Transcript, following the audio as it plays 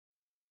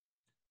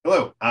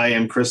Hello, I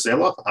am Chris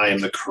Sahloff. I am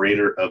the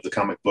creator of the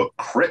comic book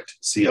C.R.I.T,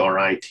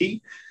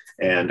 C-R-I-T,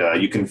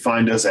 and you can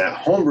find us at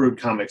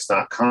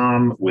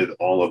homebrewedcomics.com with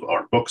all of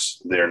our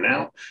books there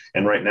now.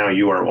 And right now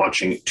you are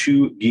watching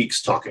Two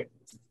Geeks Talking.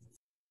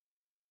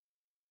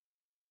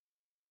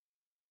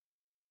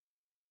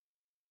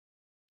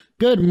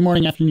 Good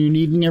morning, afternoon,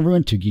 evening,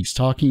 everyone. Two Geeks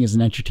Talking is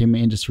an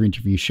entertainment industry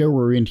interview show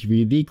where we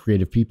interview the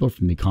creative people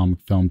from the comic,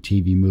 film,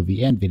 TV,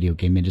 movie, and video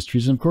game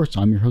industries. And of course,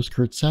 I'm your host,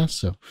 Kurt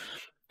Sasso.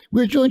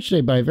 We're joined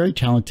today by a very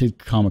talented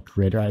comic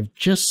creator. I've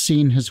just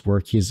seen his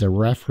work. He's a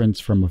reference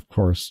from, of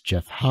course,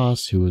 Jeff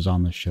Haas, who was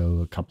on the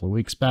show a couple of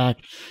weeks back,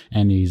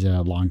 and he's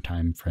a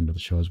longtime friend of the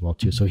show as well,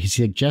 too. So he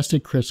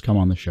suggested Chris come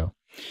on the show.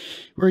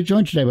 We're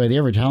joined today by the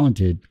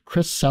ever-talented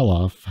Chris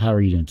Sahloff. How are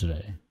you doing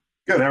today?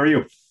 Good, how are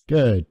you?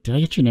 Good. Did I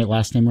get your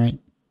last name right?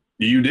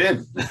 You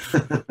did.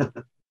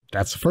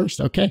 That's the first.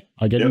 Okay.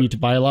 I get need to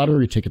buy a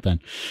lottery ticket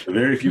then.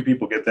 Very few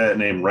people get that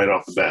name right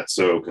off the bat,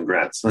 so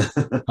congrats.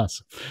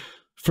 Awesome.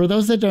 For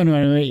those that don't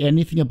know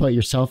anything about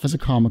yourself as a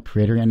comic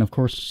creator, and of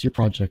course your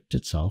project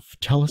itself,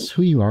 tell us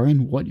who you are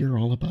and what you're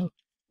all about.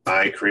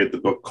 I created the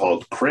book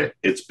called C.R.I.T.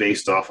 It's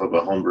based off of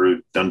a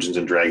homebrewed Dungeons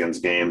and Dragons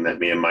game that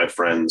me and my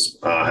friends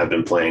have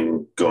been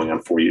playing going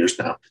on 4 years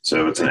now.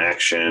 So it's an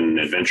action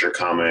adventure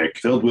comic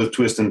filled with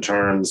twists and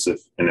turns. If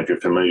you're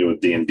familiar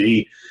with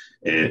D&D,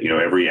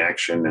 every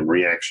action and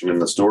reaction in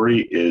the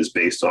story is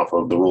based off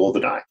of the roll of the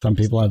die. Some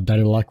people have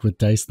better luck with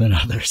dice than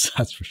others,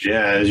 that's for sure.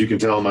 Yeah, as you can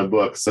tell in my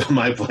book, so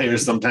my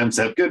players sometimes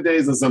have good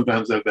days and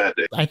sometimes have bad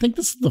days. I think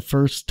this is the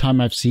first time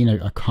I've seen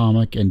a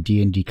comic and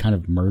D&D kind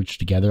of merge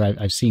together.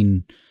 I've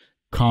seen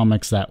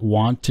comics that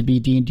want to be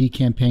D&D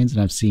campaigns,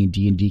 and I've seen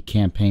D&D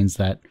campaigns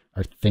that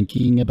are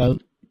thinking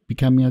about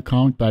becoming a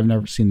comic, but I've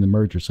never seen the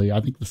merger. So I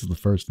think this is the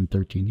first in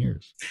 13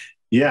 years.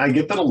 Yeah, I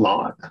get that a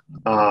lot,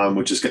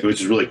 which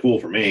is really cool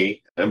for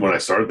me. And when I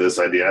started this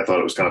idea, I thought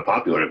it was kind of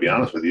popular, to be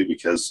honest with you,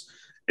 because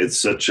it's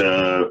such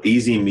a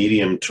easy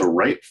medium to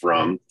write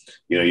from.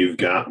 You've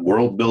got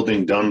world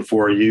building done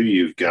for you.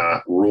 You've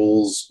got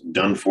rules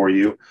done for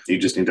you. You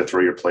just need to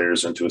throw your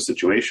players into a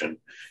situation.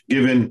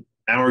 Given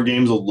our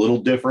game's a little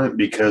different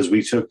because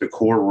we took the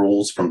core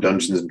rules from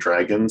Dungeons and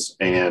Dragons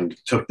and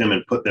took them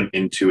and put them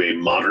into a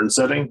modern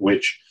setting,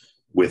 which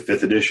with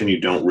 5th edition, you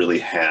don't really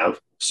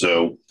have.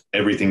 So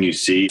everything you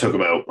see took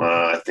about,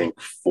 I think,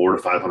 400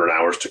 to 500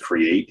 hours to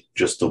create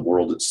just the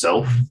world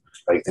itself.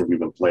 I think we've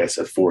been playing this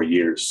at 4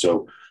 years.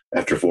 So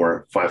after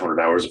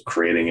 500 hours of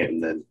creating it,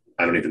 and then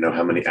I don't even know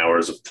how many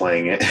hours of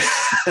playing it.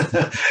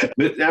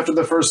 But after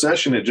the first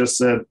session, it just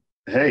said,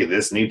 hey,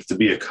 this needs to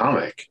be a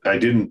comic. I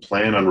didn't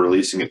plan on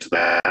releasing it to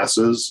the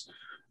masses.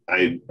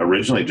 I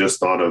originally just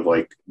thought of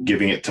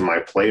giving it to my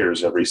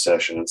players every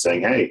session and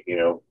saying, hey,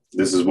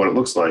 this is what it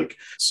looks like.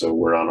 So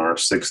we're on our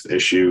 6th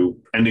issue,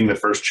 ending the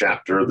first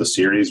chapter of the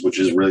series, which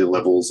is really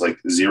levels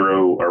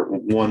 0 or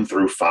 1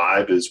 through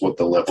 5 is what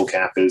the level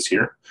cap is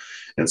here.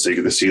 And so you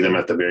get to see them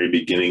at the very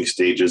beginning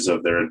stages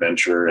of their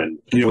adventure. And,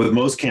 with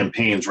most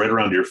campaigns, right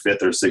around your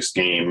 5th or 6th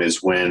game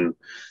is when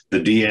the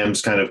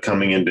DM's kind of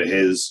coming into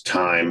his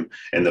time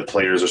and the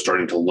players are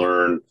starting to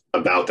learn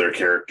about their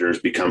characters,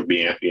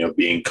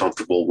 being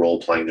comfortable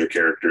role-playing their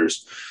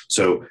characters.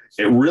 So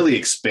it really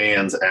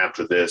expands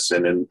after this.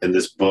 And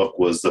this book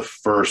was the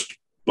first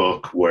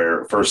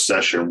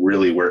session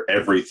really where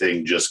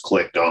everything just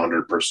clicked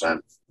 100%.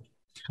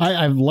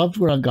 I've loved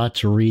what I've got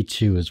to read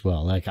too as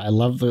well. I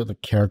love the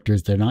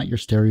characters. They're not your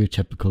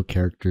stereotypical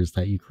characters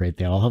that you create.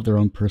 They all have their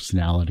own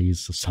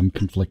personalities, some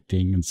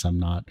conflicting and some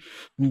not.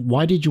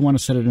 Why did you want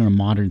to set it in a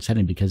modern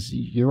setting? Because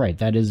you're right,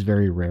 that is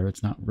very rare.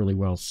 It's not really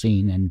well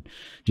seen. And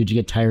did you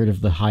get tired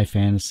of the high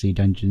fantasy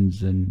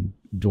dungeons and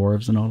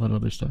dwarves and all that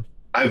other stuff?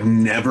 I've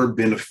never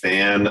been a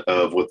fan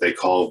of what they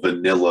call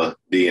vanilla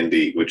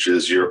D&D, which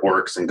is your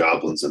orcs and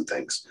goblins and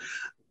things.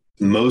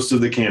 Most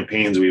of the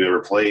campaigns we've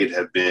ever played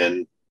have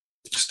been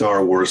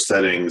Star Wars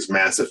settings,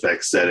 Mass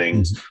Effect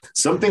settings,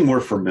 something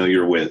we're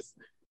familiar with.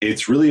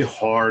 It's really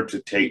hard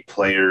to take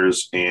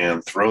players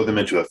and throw them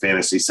into a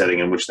fantasy setting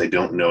in which they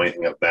don't know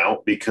anything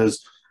about,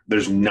 because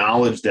there's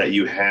knowledge that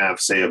you have,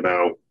 say,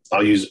 about,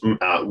 I'll use one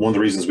of the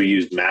reasons we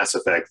used Mass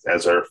Effect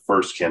as our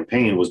first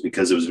campaign was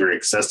because it was very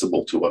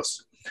accessible to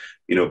us.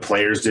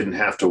 Players didn't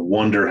have to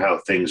wonder how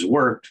things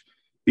worked,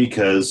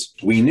 because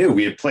we knew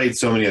we had played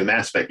so many of the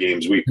Mass Effect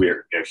games.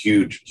 We're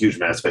huge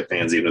Mass Effect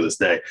fans even to this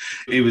day.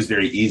 It was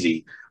very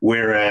easy.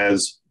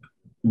 Whereas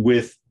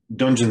with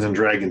Dungeons and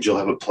Dragons, you'll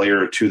have a player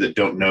or two that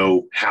don't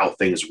know how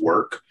things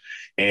work.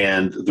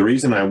 And the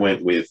reason I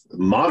went with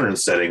modern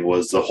setting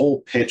was the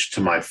whole pitch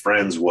to my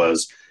friends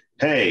was,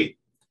 hey,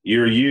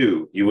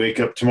 you wake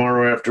up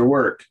tomorrow after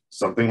work,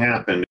 something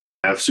happened,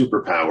 have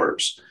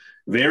superpowers.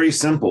 Very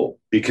simple,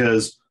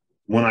 because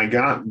when I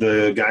got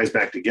the guys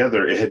back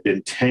together, it had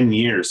been 10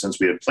 years since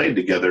we had played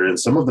together, and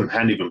some of them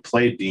hadn't even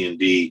played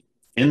D&D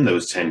in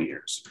those 10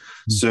 years.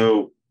 Mm-hmm.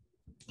 So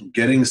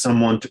getting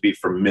someone to be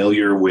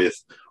familiar with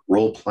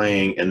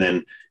role-playing and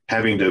then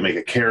having to make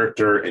a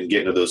character and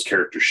get into those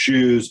characters'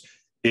 shoes,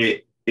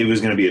 it was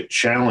going to be a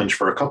challenge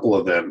for a couple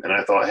of them. And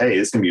I thought, hey,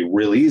 it's going to be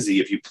real easy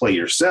if you play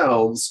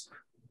yourselves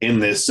in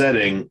this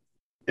setting,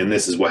 and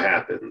this is what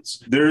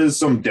happens. There is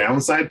some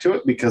downside to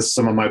it because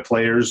some of my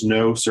players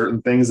know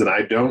certain things that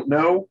I don't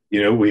know.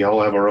 You know, we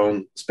all have our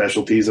own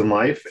specialties in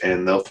life,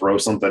 and they'll throw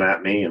something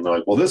at me and they're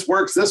like, well, this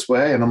works this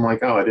way. And I'm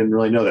like, oh, I didn't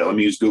really know that. Let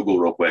me use Google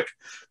real quick.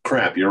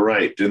 Crap, you're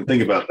right. Didn't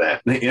think about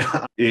that.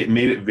 It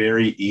made it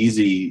very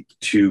easy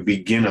to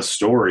begin a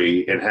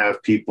story and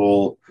have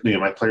people, you know,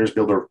 my players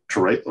be able to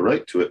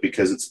relate to it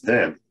because it's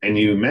them. And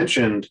you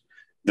mentioned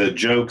the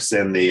jokes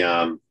and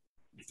the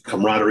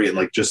camaraderie and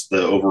like just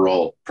the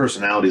overall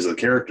personalities of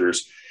the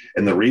characters.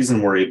 And the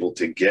reason we're able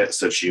to get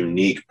such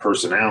unique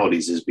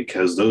personalities is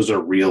because those are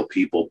real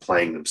people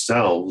playing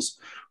themselves.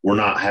 We're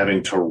not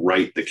having to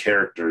write the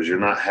characters. You're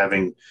not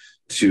having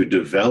to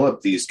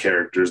develop these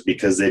characters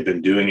because they've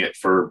been doing it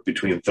for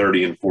between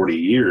 30 and 40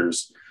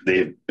 years.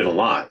 They've been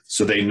alive.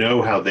 So they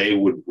know how they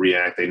would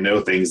react. They know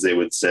things they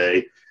would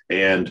say.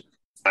 And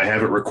I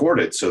have it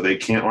recorded, so they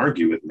can't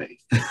argue with me.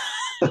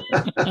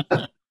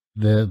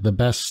 The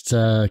best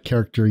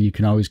character you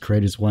can always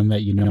create is one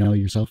that you know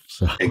yourself.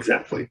 So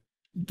Exactly.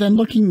 then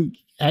looking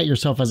at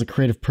yourself as a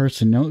creative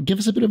person, give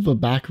us a bit of a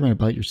background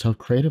about yourself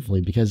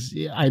creatively, because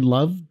I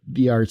love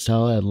the art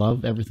style. I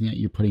love everything that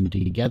you're putting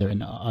together.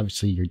 And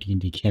obviously your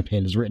D&D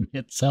campaign is written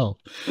itself.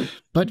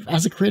 But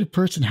as a creative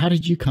person, how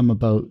did you come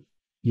about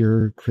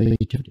your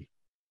creativity?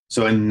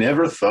 So I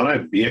never thought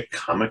I'd be a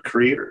comic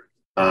creator.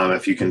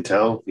 If you can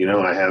tell, you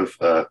know, I have,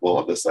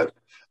 on this side,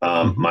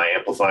 my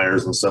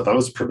amplifiers and stuff. I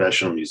was a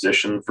professional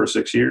musician for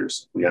 6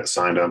 years. We got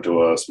signed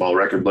onto a small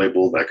record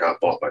label that got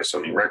bought by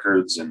Sony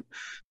Records and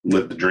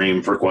lived the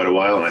dream for quite a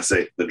while. And I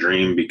say the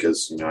dream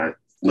because, you know, I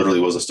literally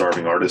was a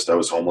starving artist. I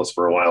was homeless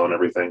for a while and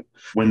everything.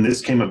 When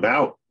this came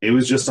about, it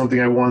was just something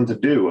I wanted to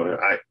do.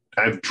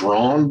 I've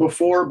drawn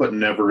before, but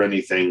never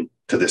anything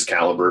to this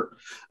caliber.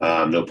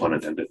 No pun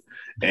intended.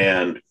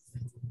 And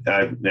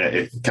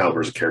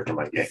Caliber's a character in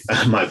my game,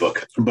 my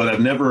book, but I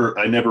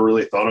never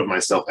really thought of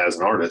myself as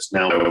an artist.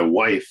 Now my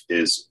wife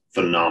is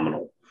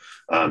phenomenal.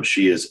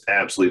 She is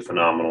absolutely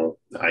phenomenal.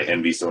 I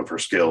envy some of her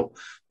skill,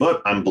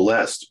 but I'm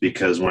blessed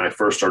because when I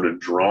first started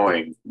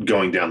drawing,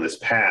 going down this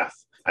path,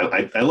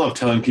 I love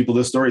telling people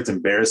this story. It's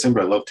embarrassing,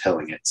 but I love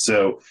telling it.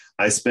 So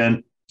I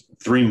spent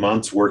 3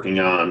 months working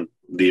on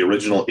the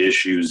original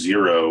issue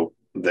 0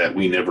 that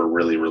we never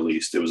really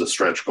released. It was a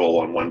stretch goal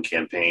on one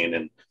campaign,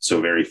 and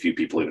so very few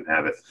people even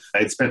have it. I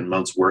had spent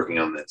months working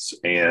on this,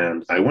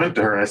 and I went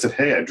to her and I said,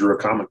 hey, I drew a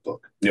comic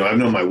book. You know, I've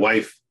known my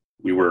wife.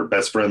 We were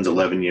best friends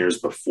 11 years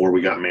before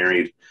we got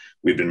married.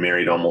 We've been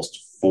married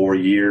almost 4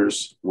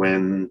 years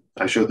when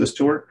I showed this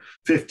to her.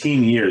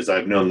 15 years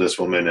I've known this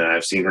woman, and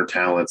I've seen her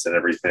talents and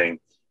everything.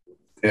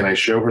 And I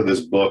show her this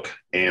book,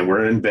 and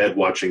we're in bed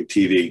watching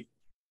TV.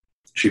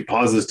 She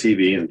pauses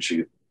TV and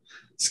she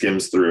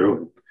skims through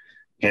and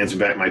hands me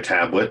back my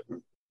tablet,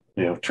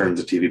 you know,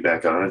 turns the TV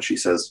back on, and she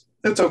says,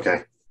 it's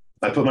okay.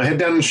 I put my head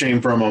down in shame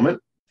for a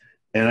moment,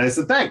 and I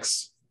said,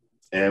 thanks.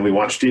 And we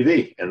watched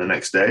TV. And the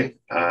next day,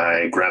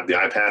 I grabbed the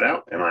iPad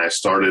out, and I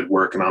started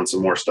working on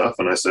some more stuff.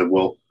 And I said,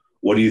 well,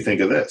 what do you think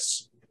of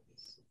this?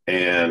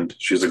 And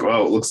she's like,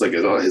 well, it looks like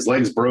his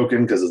leg's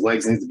broken because his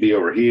legs need to be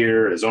over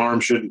here. His arm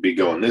shouldn't be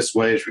going this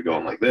way. It should be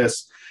going like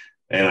this.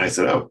 And I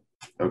said, oh,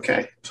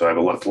 okay. So I have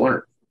a lot to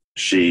learn.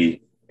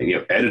 She, you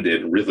know,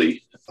 edited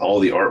really all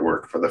the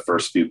artwork for the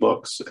first few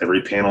books.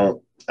 Every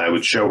panel I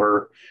would show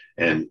her,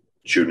 and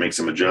she would make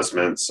some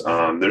adjustments.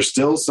 There's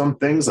still some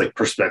things like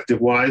perspective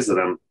wise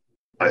that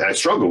I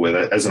struggle with.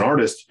 As an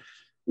artist,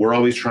 we're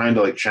always trying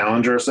to like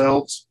challenge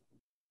ourselves.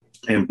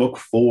 In book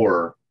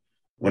 4,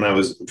 when I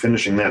was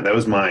finishing that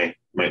was my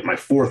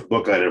 4th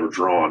book I'd ever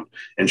drawn.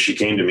 And she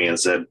came to me and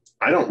said,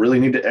 I don't really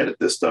need to edit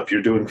this stuff.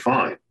 You're doing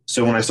fine.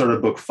 So when I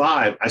started book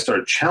 5, I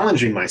started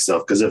challenging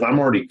myself, because if I'm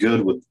already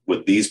good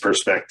with these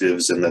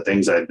perspectives and the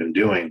things I've been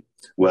doing,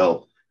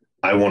 well,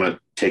 I want to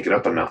take it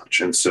up a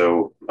notch. And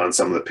so on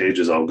some of the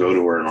pages, I'll go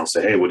to her and I'll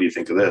say, hey, what do you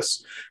think of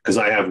this? Because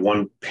I have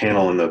one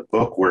panel in the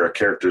book where a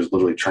character is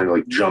literally trying to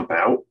like jump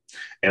out,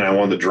 and I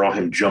wanted to draw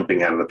him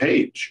jumping out of the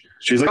page.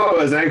 She's like, oh,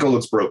 his ankle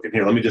looks broken.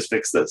 Here, let me just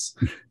fix this.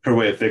 Her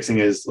way of fixing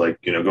is like,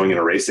 you know, going and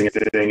erasing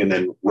thing and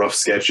then rough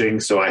sketching.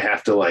 So I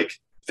have to like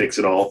fix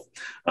it all.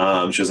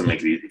 She doesn't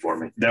make it easy for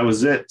me. That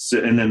was it.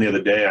 So, and then the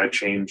other day I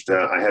changed,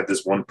 I had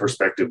this one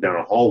perspective down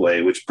a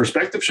hallway, which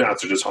perspective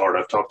shots are just hard.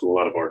 I've talked to a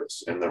lot of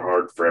artists, and they're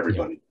hard for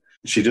everybody. Yeah.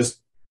 She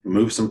just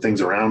moved some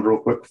things around real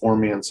quick for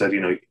me and said, you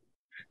know,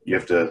 you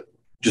have to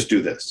just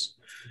do this.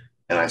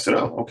 And I said,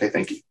 oh, okay,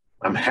 thank you.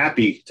 I'm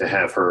happy to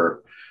have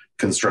her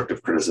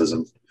constructive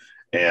criticism,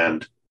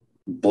 and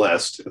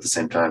blessed at the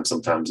same time.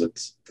 Sometimes it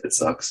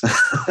sucks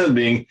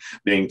being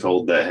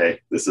told that,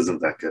 hey, this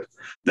isn't that good.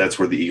 That's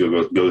where the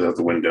ego goes out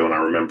the window. And I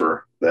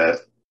remember that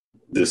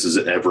this is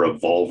an ever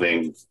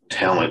evolving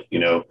talent. You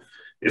know,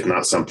 it's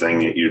not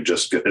something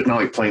it's not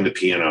like playing the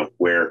piano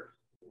where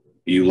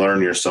you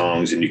learn your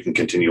songs and you can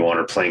continue on,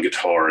 or playing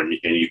guitar and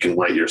you can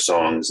write your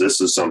songs.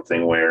 This is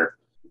something where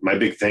my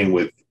big thing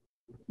with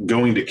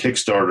going to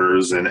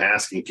Kickstarters and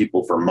asking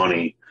people for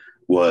money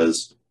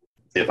was,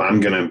 if I'm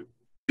going to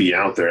be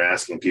out there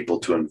asking people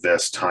to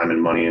invest time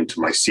and money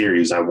into my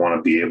series. I want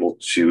to be able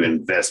to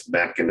invest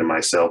back into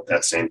myself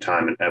that same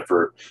time and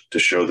effort to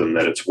show them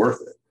that it's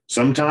worth it.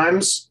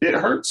 Sometimes it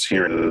hurts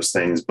hearing those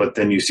things, but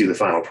then you see the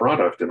final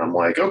product and I'm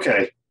like,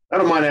 okay, I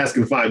don't mind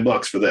asking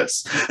 $5 for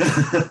this.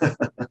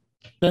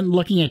 Then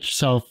looking at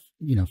yourself,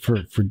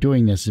 for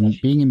doing this and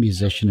being a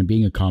musician and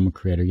being a comic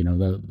creator,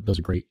 those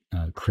are great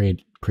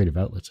creative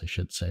outlets, I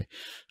should say.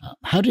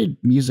 How did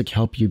music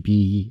help you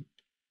be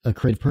a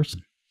creative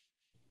person?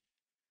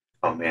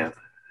 Oh man,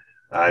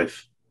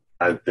 I've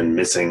been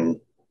missing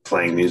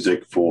playing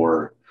music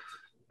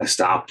I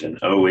stopped in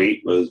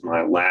 '08 was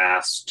my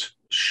last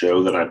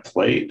show that I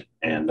played,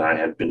 and I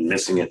had been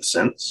missing it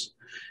since,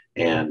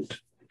 and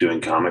doing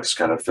comics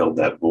kind of filled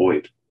that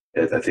void.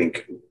 I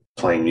think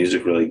playing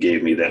music really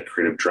gave me that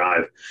creative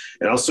drive.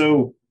 It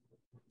also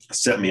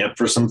set me up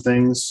for some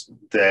things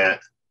that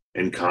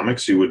in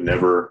comics you would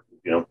never,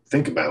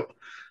 think about.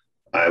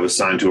 I was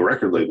signed to a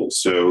record label,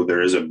 so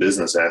there is a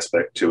business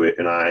aspect to it.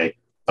 And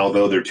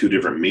although they're two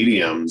different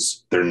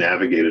mediums, they're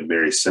navigated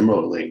very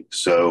similarly.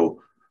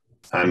 So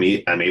I'm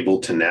able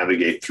to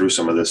navigate through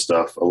some of this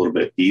stuff a little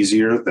bit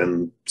easier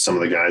than some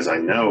of the guys I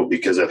know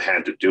because I've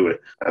had to do it.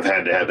 I've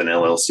had to have an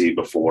LLC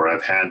before.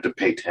 I've had to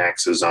pay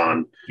taxes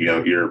on,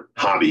 your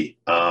hobby.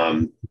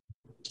 I've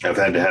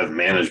had to have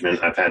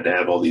management. I've had to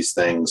have all these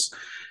things.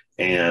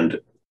 And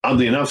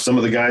oddly enough, some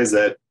of the guys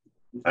that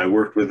I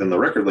worked with in the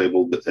record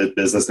label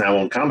business now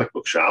own comic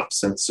book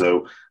shops. And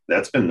so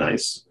that's been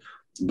nice.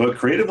 But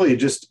creatively, it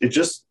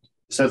just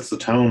sets the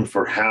tone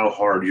for how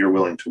hard you're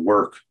willing to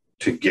work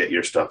to get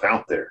your stuff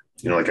out there.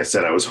 Like I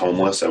said, I was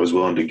homeless. I was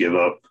willing to give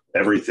up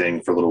everything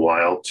for a little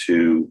while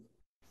to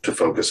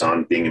focus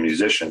on being a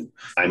musician.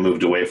 I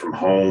moved away from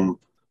home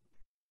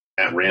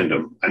at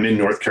random. I'm in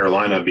North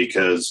Carolina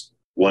because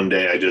one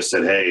day I just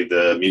said, hey,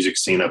 the music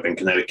scene up in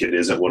Connecticut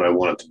isn't what I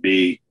want it to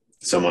be.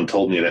 Someone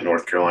told me that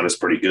North Carolina is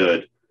pretty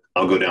good.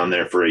 I'll go down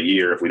there for a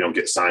year. If we don't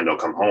get signed, I'll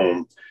come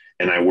home.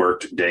 And I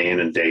worked day in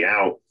and day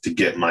out to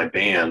get my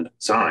band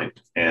signed.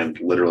 And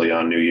literally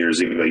on New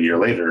Year's Eve, a year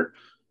later,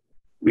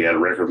 we had a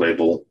record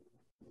label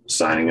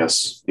signing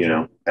us,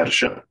 at a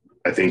show.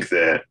 I think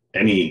that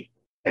any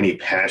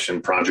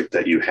passion project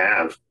that you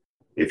have,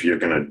 if you're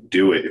going to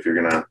do it, if you're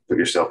going to put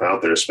yourself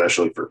out there,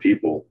 especially for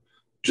people,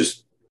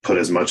 just put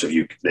as much of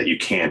you that you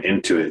can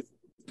into it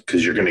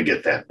because you're going to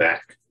get that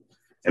back.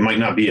 It might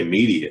not be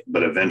immediate,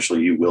 but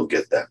eventually you will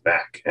get that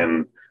back.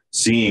 And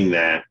seeing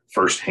that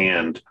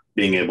firsthand,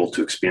 being able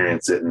to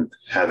experience it and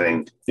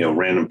having,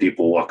 random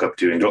people walk up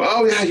to you and go,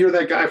 oh yeah, you're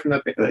that guy from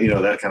that,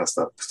 that kind of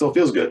stuff still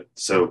feels good.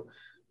 So,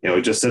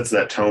 it just sets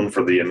that tone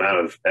for the amount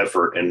of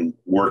effort and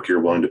work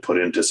you're willing to put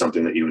into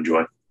something that you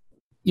enjoy.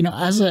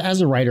 As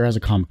a writer, as a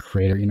comic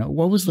creator,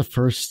 what was the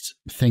first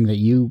thing that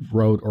you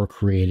wrote or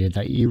created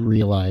that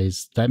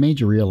made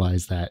you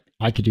realize that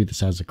I could do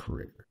this as a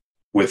career?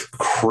 With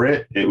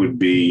C.R.I.T, it would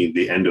be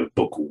the end of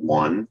book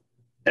 1.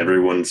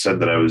 Everyone said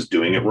that I was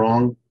doing it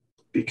wrong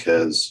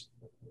because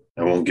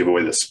I won't give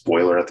away the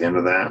spoiler at the end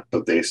of that,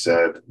 but they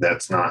said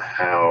that's not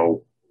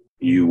how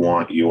you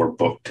want your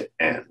book to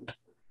end.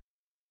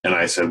 And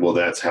I said, well,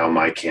 that's how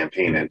my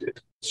campaign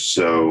ended.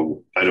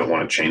 So I don't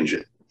want to change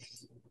it.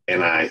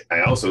 And I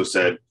also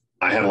said,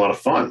 I had a lot of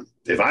fun.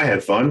 If I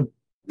had fun,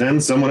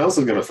 then someone else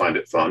is going to find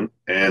it fun.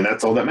 And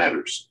that's all that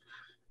matters.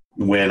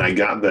 When I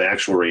got the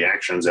actual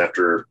reactions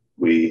after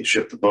we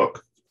shipped the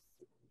book,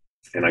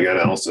 and I got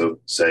to also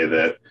say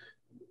that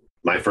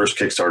my first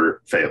Kickstarter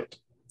failed.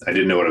 I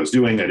didn't know what I was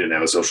doing. I didn't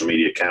have a social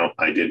media account.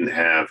 I didn't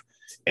have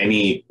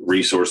any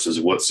resources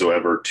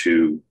whatsoever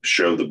to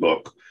show the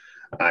book.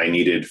 I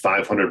needed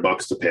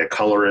 $500 to pay a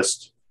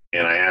colorist,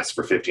 and I asked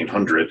for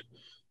 $1,500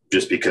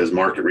 just because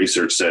market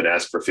research said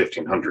ask for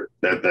 $1,500.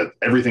 That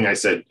everything I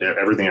said,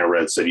 everything I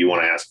read said you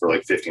want to ask for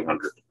like $1,500.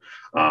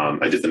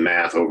 I did the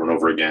math over and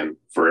over again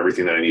for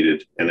everything that I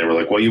needed, and they were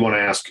like, "Well, you want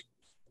to ask?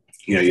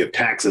 You have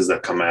taxes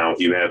that come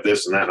out. You have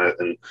this and that."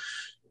 And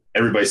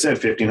everybody said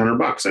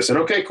 $1,500. I said,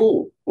 "Okay,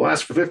 cool. We'll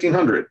ask for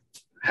 $1,500."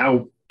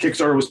 How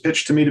Kickstarter was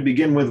pitched to me to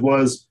begin with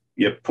was,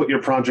 you put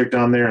your project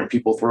on there and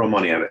people throw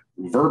money at it.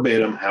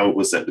 Verbatim how it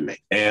was said to me.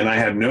 And I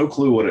had no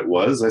clue what it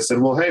was. I said,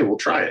 well, hey, we'll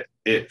try it.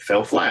 It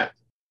fell flat.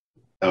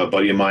 A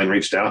buddy of mine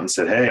reached out and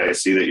said, hey, I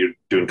see that you're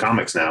doing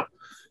comics now.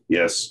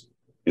 Yes.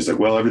 He's like,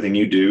 well, everything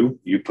you do,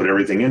 you put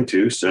everything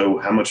into. So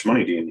how much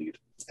money do you need?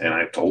 And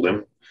I told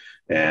him.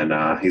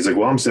 And he's like,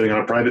 well, I'm sitting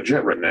on a private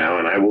jet right now,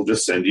 and I will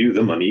just send you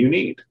the money you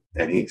need.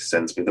 And he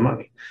sends me the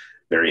money.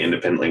 Very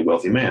independently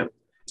wealthy man.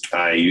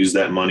 I used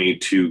that money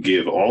to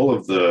give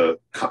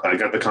I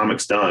got the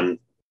comics done.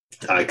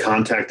 I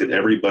contacted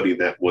everybody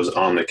that was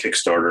on the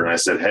Kickstarter, and I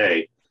said,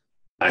 hey,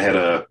 I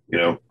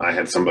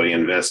had somebody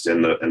invest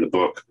in the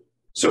book.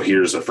 So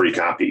here's a free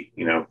copy.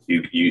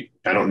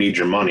 I don't need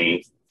your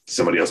money.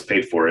 Somebody else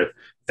paid for it.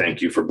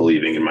 Thank you for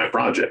believing in my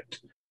project.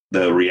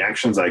 The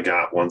reactions I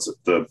got once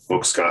the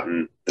book's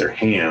gotten their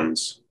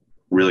hands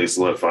really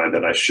solidified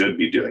that I should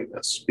be doing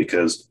this,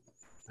 because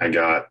I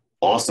got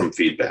awesome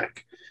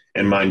feedback.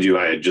 And mind you,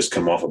 I had just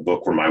come off a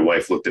book where my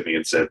wife looked at me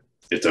and said,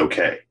 it's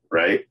okay,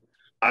 right?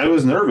 I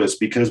was nervous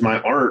because my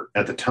art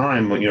at the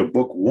time, when,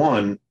 book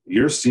one,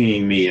 you're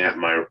seeing me at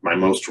my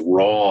most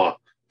raw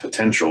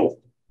potential.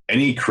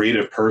 Any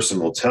creative person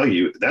will tell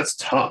you that's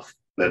tough.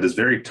 That is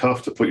very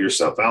tough to put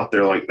yourself out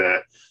there like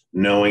that,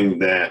 knowing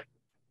that,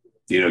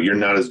 you're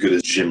not as good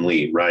as Jim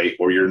Lee, right?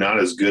 Or you're not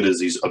as good as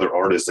these other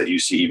artists that you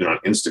see even on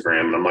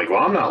Instagram. And I'm like,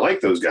 well, I'm not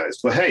like those guys,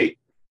 but hey,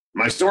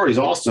 my story's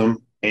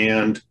awesome.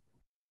 And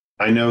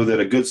I know that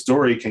a good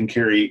story can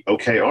carry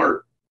okay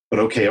art, but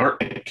okay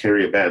art can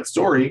carry a bad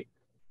story.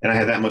 And I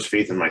had that much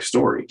faith in my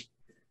story.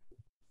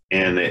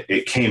 And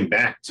it came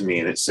back to me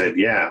and it said,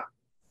 yeah,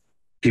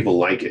 people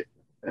like it.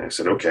 And I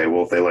said, okay,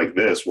 well, if they like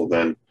this, well,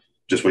 then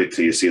just wait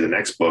till you see the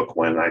next book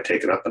when I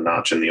take it up a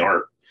notch in the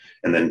art.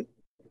 And then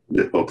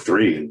book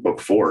 3 and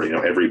book 4,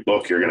 every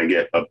book you're going to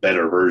get a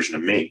better version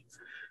of me.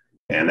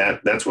 And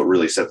that's what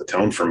really set the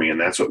tone for me. And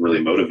that's what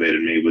really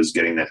motivated me, was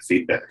getting that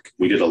feedback.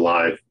 We did a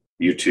live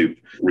YouTube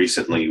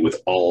recently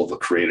with all the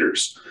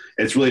creators.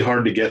 It's really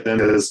hard to get them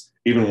because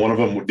even one of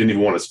them didn't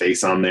even want his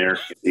face on there.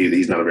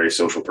 He's not a very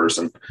social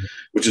person,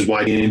 which is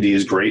why D&D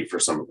is great for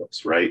some of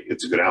us, right?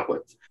 It's a good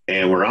outlet.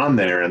 And we're on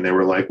there and they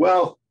were like,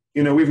 well,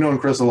 we've known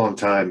Chris a long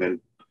time. And,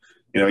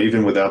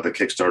 even without the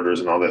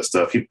Kickstarters and all that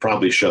stuff, he'd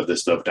probably shove this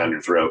stuff down your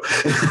throat.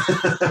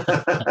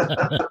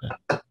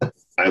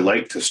 I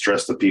like to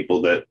stress to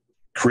people that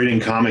creating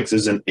comics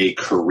isn't a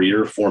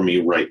career for me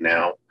right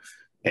now.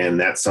 And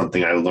that's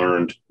something I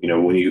learned,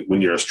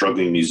 when you're a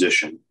struggling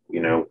musician,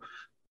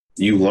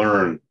 you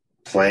learn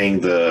playing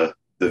the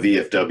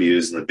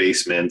VFWs and the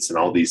basements and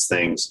all these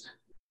things.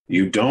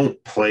 You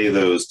don't play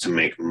those to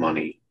make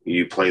money.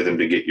 You play them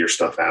to get your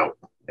stuff out.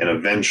 And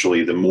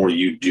eventually, the more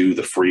you do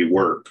the free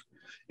work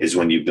is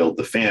when you build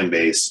the fan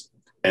base.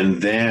 And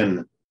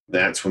then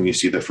that's when you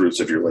see the fruits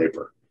of your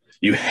labor.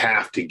 You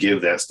have to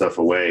give that stuff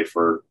away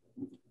for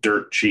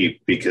dirt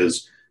cheap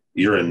because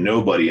you're a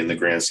nobody in the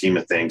grand scheme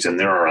of things. And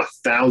there are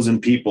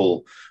 1,000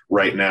 people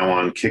right now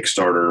on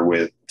Kickstarter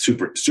with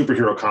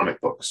superhero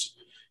comic books.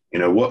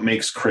 What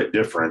makes C.R.I.T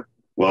different?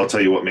 Well, I'll tell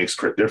you what makes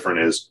C.R.I.T different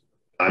is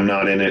I'm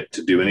not in it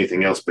to do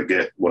anything else but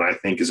get what I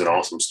think is an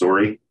awesome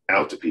story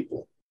out to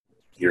people.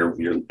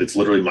 It's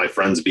literally my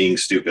friends being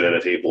stupid at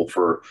a table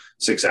for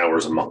 6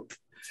 hours a month.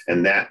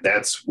 And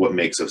that's what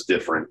makes us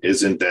different.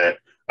 Isn't that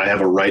I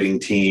have a writing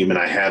team and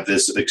I have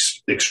this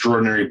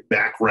extraordinary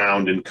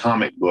background in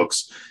comic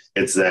books.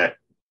 It's that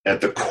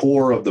at the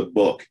core of the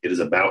book, it is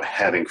about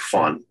having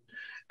fun.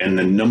 And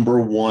the number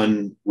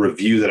one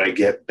review that I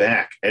get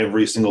back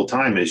every single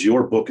time is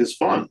your book is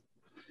fun.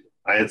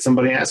 I had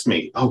somebody ask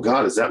me, oh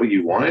God, is that what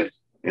you wanted?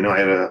 I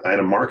had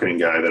a marketing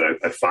guy that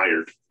I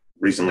fired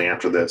recently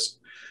after this.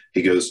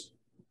 He goes,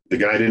 the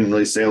guy didn't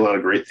really say a lot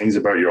of great things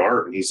about your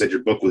art. And he said,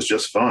 your book was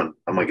just fun.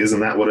 I'm like, isn't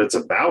that what it's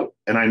about?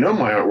 And I know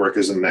my artwork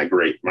isn't that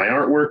great. My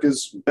artwork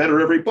is better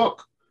every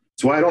book.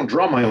 It's why I don't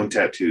draw my own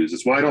tattoos.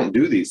 It's why I don't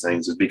do these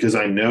things. It's because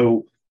I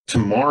know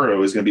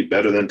tomorrow is going to be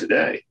better than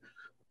today.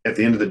 At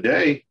the end of the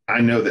day,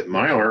 I know that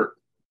my art,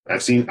 I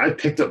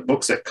picked up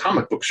books at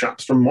comic book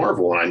shops from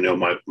Marvel, and I know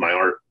my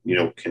art,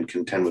 can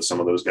contend with some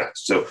of those guys.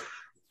 So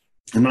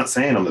I'm not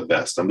saying I'm the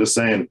best. I'm just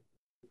saying,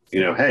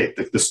 hey,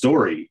 the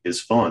story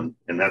is fun,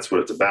 and that's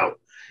what it's about.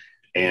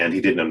 And he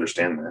didn't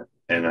understand that.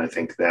 And I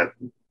think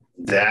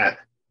that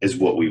is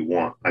what we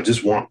want. I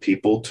just want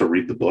people to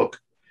read the book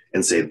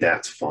and say,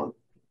 that's fun.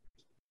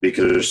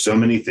 Because there's so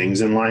many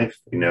things in life,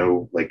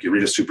 like you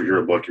read a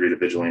superhero book, you read a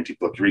vigilante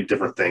book, you read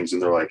different things,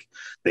 and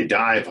they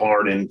dive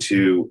hard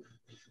into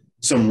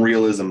some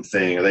realism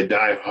thing, or they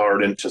dive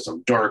hard into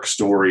some dark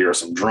story or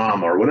some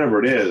drama or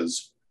whatever it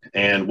is.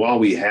 And while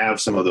we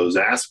have some of those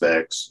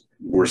aspects,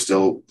 we're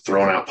still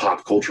throwing out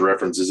pop culture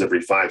references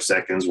every 5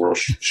 seconds. We're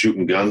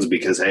shooting guns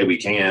because, hey, we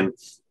can,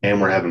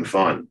 and we're having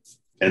fun.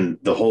 And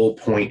the whole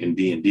point in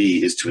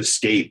D&D is to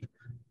escape.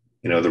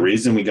 The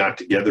reason we got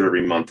together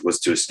every month was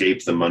to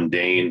escape the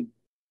mundane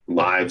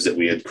lives that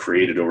we had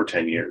created over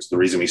 10 years. The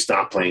reason we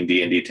stopped playing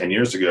D&D 10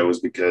 years ago was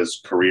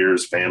because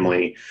careers,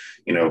 family,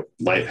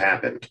 life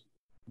happened.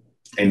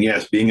 And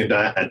yes, being a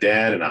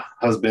dad and a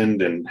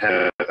husband and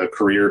have a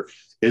career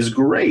is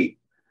great,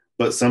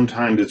 but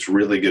sometimes it's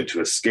really good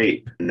to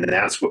escape. And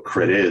that's what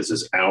C.R.I.T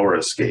is our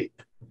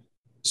escape.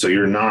 So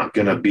you're not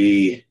going to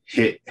be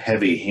hit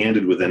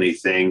heavy-handed with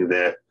anything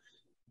that,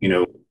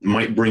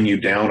 might bring you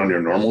down on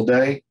your normal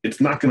day. It's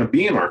not going to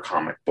be in our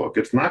comic book.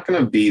 It's not going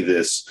to be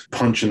this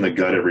punch in the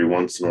gut every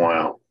once in a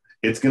while.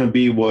 It's going to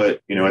be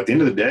what, at the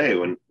end of the day,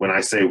 when I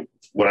say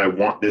what I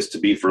want this to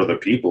be for other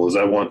people is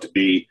I want to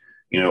be,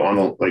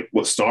 like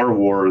what Star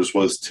Wars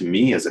was to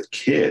me as a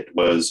kid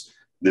was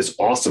this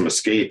awesome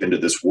escape into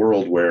this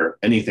world where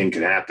anything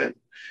could happen.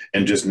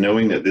 And just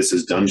knowing that this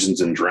is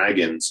Dungeons and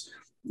Dragons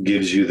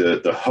gives you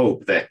the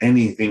hope that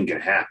anything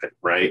can happen,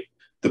 right?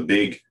 The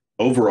big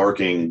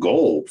overarching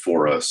goal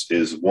for us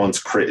is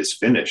once C.R.I.T is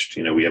finished,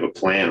 we have a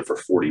plan for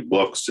 40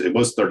 books. It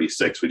was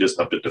 36. We just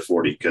upped it to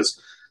 40 because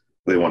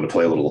they wanted to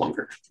play a little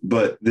longer.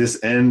 But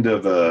this end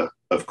of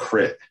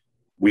C.R.I.T,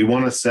 we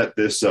want to set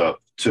this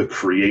up to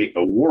create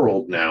a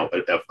world now,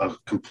 a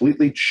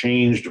completely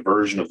changed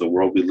version of the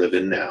world we live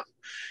in now.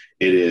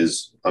 It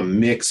is a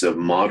mix of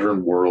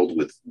modern world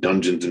with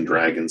Dungeons and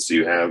Dragons. So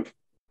you have,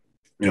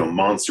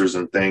 monsters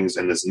and things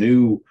in this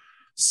new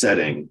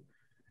setting.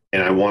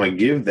 And I want to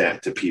give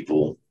that to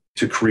people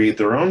to create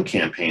their own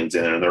campaigns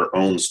and their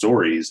own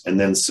stories, and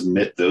then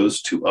submit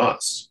those to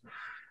us.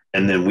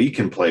 And then we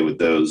can play with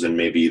those, and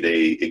maybe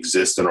they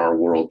exist in our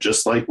world,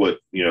 just like what,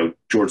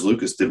 George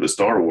Lucas did with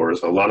Star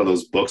Wars. A lot of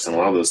those books and a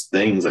lot of those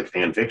things like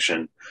fan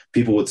fiction,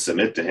 people would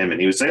submit to him and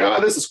he would say, oh,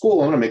 this is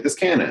cool, I'm going to make this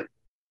canon.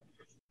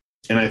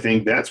 And I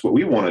think that's what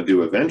we want to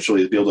do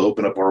eventually, is be able to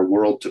open up our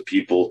world to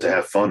people to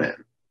have fun in,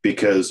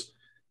 because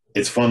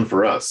it's fun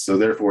for us. So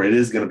therefore it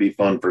is going to be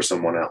fun for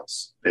someone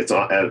else. It's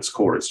at its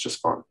core, it's just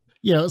fun.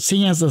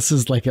 Seeing as this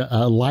is like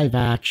a live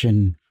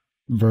action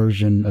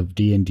version of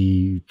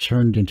D&D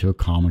turned into a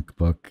comic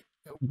book,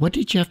 what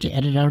did you have to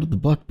edit out of the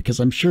book? Because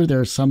I'm sure there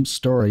are some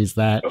stories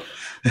that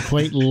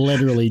quite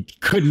literally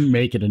couldn't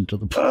make it into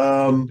the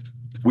book.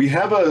 We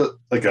have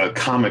a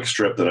comic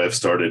strip that I've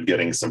started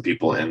getting some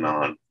people in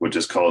on, which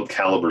is called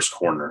Caliber's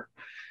Corner.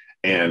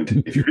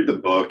 And if you read the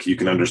book, you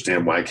can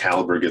understand why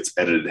Caliber gets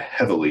edited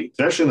heavily.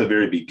 Especially in the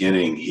very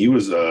beginning, he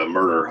was a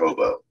murder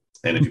hobo.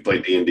 And if you play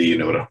D&D, you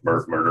know what a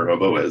murder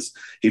hobo is.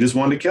 He just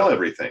wanted to kill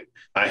everything.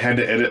 I had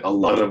to edit a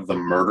lot of the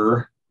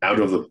murder out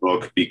of the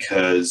book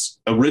because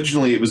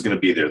originally it was going to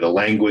be there. The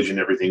language and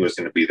everything was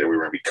going to be there. We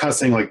were going to be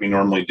cussing like we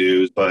normally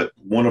do. But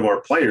one of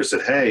our players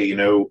said, hey,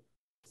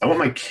 I want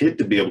my kid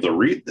to be able to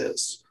read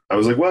this. I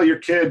was like, well, your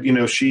kid,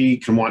 she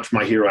can watch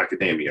My Hero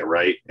Academia,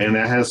 right? And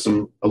that has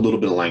a little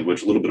bit of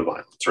language, a little bit of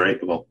violence, right?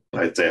 Well,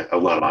 I'd say a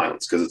lot of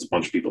violence because it's a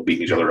bunch of people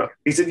beating each other up.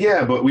 He said,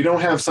 yeah, but we don't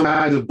have some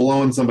guy just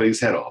blowing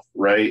somebody's head off,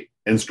 right?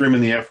 And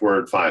screaming the F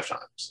word 5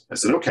 times. I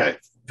said, okay,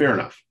 fair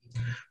enough.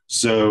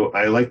 So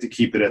I like to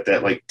keep it at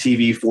that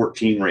TV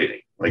 14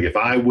 rating. Like if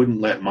I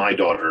wouldn't let my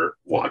daughter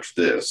watch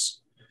this,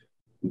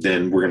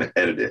 then we're going to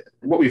edit it.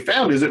 What we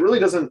found is it really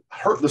doesn't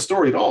hurt the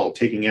story at all,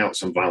 taking out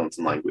some violence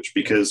and language,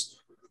 because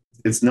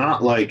it's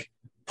not like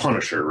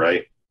Punisher,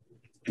 right?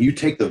 You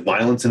take the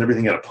violence and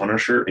everything out of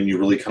Punisher and you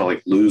really kind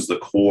of lose the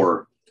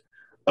core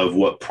of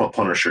what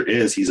Punisher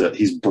is.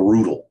 He's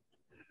brutal.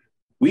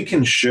 We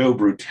can show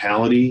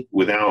brutality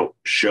without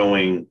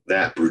showing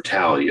that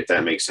brutality, if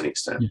that makes any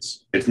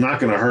sense. It's not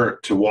going to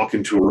hurt to walk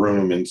into a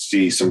room and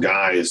see some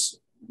guys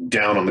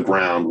down on the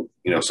ground,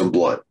 some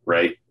blood,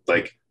 right?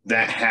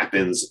 That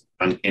happens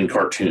in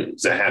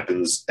cartoons. That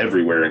happens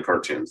everywhere in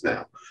cartoons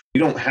now.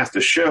 You don't have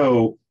to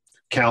show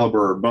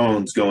Caliber or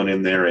Bones going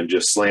in there and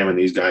just slamming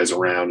these guys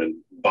around and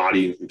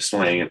body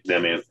slaying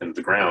them into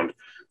the ground.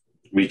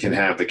 We can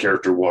have the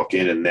character walk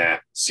in and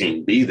that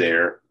scene be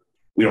there.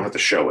 We don't have to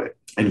show it.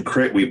 And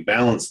we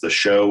balance the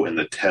show and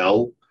the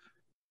tell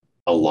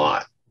a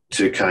lot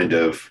to kind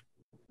of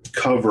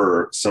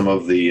cover some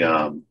of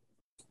the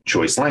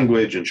choice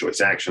language and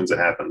choice actions that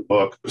happen in the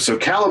book. So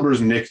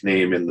Caliber's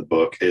nickname in the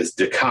book is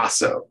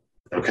Dicasso,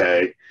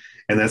 okay?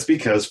 And that's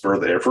because for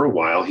a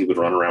while, he would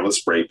run around with a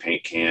spray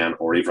paint can,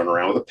 or he'd run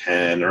around with a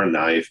pen or a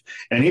knife,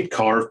 and he'd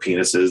carve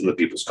penises into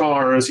people's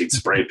cars. He'd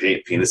spray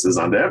paint penises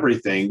onto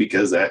everything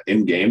because that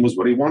in-game was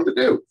what he wanted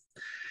to do.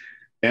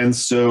 And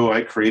so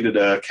I created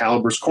a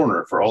Caliber's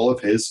Corner for all of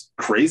his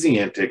crazy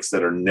antics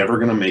that are never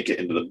going to make it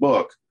into the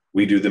book.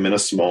 We do them in a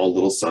small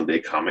little Sunday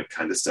comic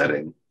kind of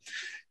setting.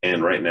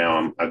 And right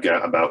now I've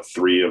got about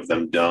 3 of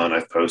them done.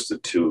 I've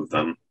posted 2 of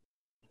them.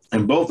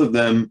 And both of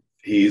them,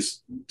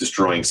 he's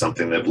destroying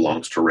something that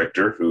belongs to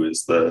Richter, who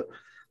is the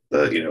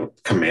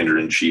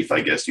commander-in-chief,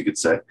 I guess you could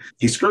say.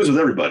 He screws with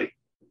everybody,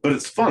 but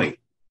it's funny.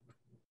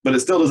 But it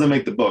still doesn't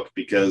make the book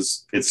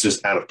because it's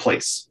just out of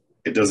place.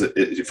 It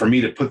doesn't. For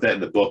me to put that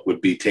in the book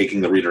would be taking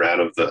the reader out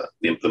of the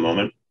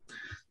moment.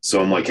 So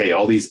I'm like, hey,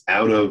 all these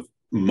out of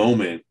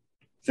moment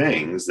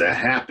things that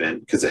happen,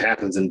 because it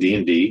happens in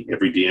D&D,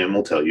 every DM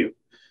will tell you,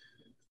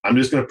 I'm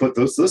just going to put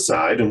those to the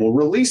side and we'll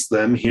release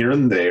them here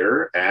and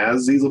there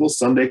as these little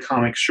Sunday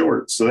comic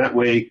shorts. So that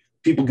way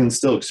people can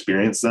still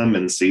experience them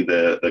and see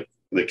the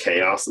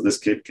chaos that this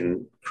kid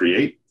can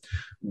create.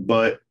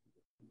 But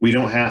we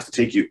don't have to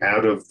take you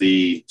out of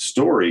the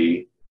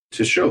story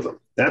to show them.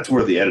 That's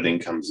where the editing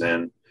comes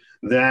in.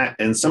 That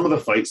and some of the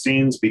fight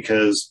scenes,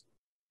 because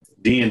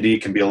D&D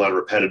can be a lot of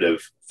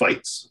repetitive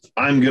fights.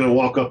 I'm going to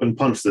walk up and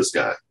punch this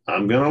guy.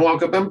 I'm going to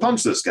walk up and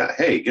punch this guy.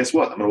 Hey, guess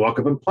what? I'm going to walk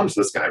up and punch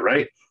this guy,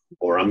 right?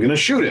 Or I'm going to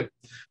shoot him.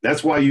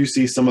 That's why you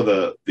see some of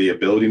the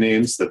ability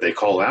names that they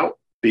call out,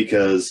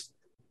 because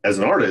as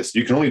an artist,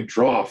 you can only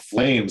draw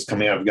flames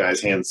coming out of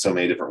guys' hands so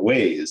many different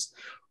ways.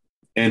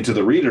 And to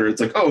the reader,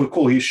 it's like, oh,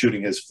 cool, he's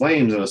shooting his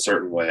flames in a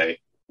certain way.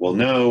 Well,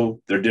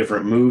 no, they're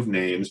different move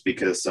names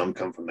because some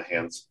come from the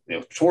hands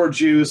towards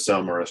you,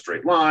 some are a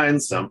straight line,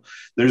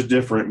 there's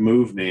different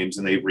move names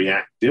and they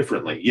react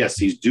differently. Yes,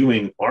 he's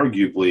doing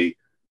arguably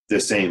the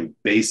same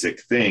basic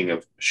thing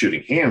of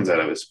shooting hands out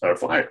of his fire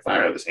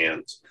out of his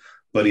hands,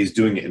 but he's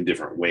doing it in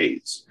different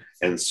ways.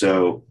 And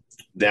so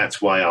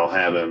that's why I'll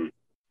have him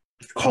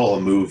call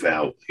a move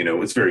out.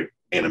 It's very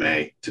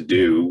anime to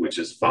do, which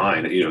is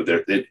fine.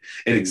 It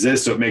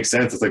exists, so it makes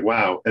sense. It's like,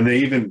 wow. And they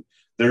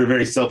they're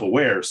very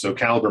self-aware. So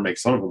Caliber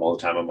makes fun of them all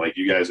the time. I'm like,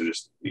 you guys are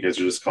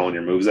just calling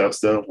your moves out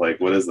still? Like,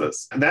 what is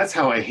this? And that's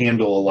how I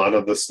handle a lot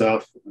of the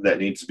stuff that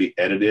needs to be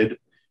edited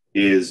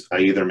is I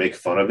either make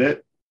fun of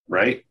it,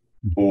 right?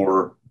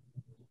 Or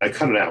I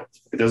cut it out.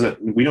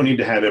 We don't need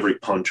to have every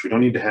punch. We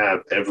don't need to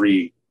have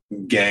every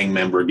gang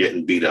member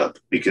getting beat up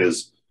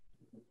because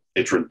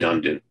it's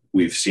redundant.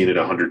 We've seen it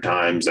 100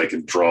 times. I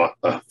could draw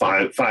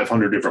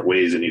 500 different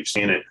ways and you've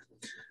seen it.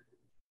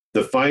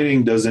 The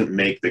fighting doesn't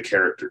make the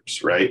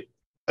characters, right?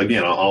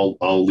 Again,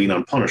 I'll lean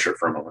on Punisher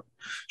for a moment.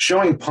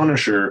 Showing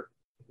Punisher,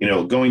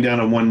 going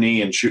down on one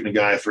knee and shooting a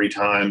guy 3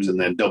 times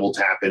and then double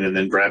tapping and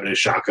then grabbing his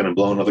shotgun and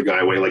blowing another guy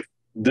away. Like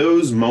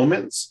those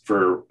moments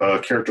for a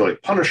character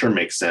like Punisher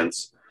make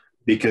sense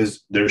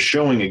because they're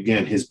showing,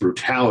 again, his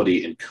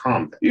brutality in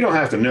combat. You don't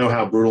have to know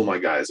how brutal my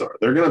guys are.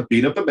 They're going to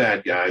beat up the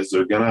bad guys.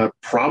 They're going to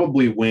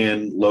probably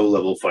win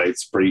low-level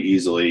fights pretty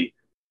easily.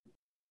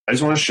 I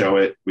just want to show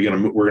it. We're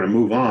going to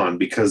move on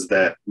because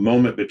that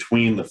moment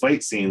between the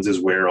fight scenes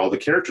is where all the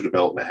character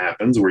development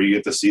happens, where you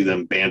get to see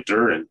them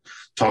banter and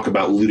talk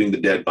about looting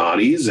the dead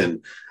bodies.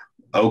 And,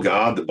 oh,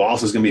 God, the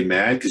boss is going to be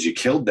mad because you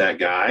killed that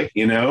guy.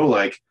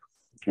 Like,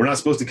 we're not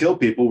supposed to kill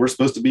people. We're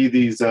supposed to be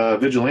these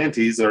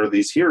vigilantes or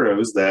these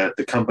heroes that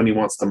the company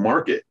wants to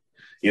market.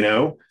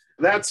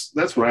 That's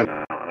what I lean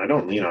on. I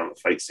don't lean on the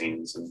fight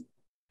scenes. And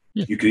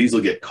you could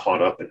easily get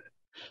caught up in it.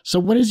 So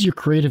what is your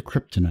creative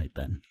kryptonite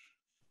then?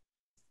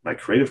 My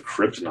creative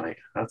kryptonite.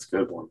 That's a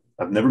good one.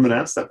 I've never been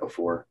asked that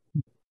before.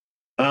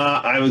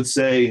 I would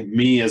say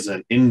me as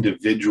an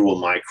individual,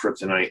 my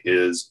kryptonite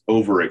is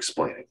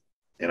over-explaining.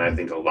 And I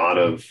think a lot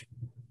of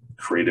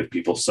creative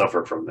people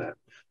suffer from that.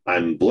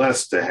 I'm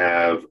blessed to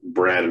have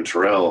Brad and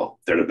Terrell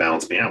there to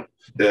balance me out.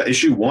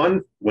 Issue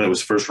 1, when it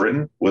was first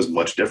written, was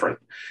much different.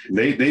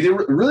 They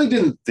really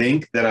didn't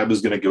think that I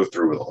was going to go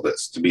through with all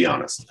this, to be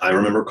honest. I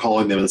remember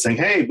calling them and saying,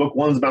 hey, book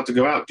 1's about to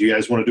go out. Do you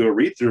guys want to do a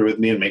read-through with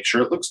me and make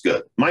sure it looks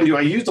good? Mind you,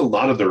 I used a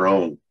lot of their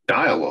own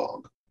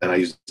dialogue, and I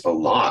used a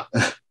lot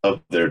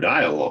of their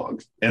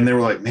dialogue. And they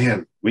were like,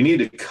 man, we need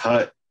to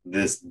cut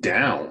this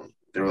down.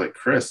 They were like,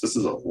 Chris, this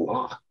is a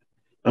lot.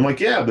 I'm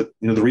like, yeah, but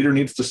the reader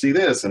needs to see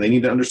this and they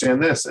need to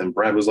understand this. And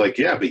Brad was like,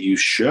 yeah, but you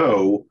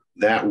show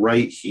that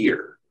right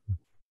here.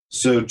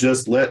 So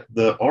just let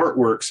the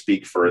artwork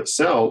speak for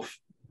itself.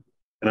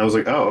 And I was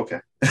like, oh,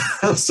 okay.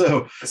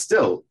 So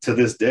still to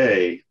this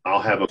day,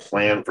 I'll have a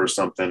plan for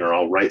something or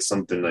I'll write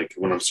something like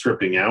when I'm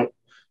scripting out,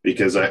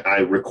 because I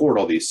record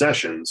all these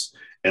sessions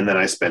and then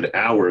I spend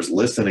hours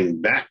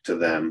listening back to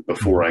them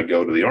before I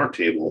go to the art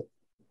table.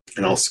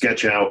 And I'll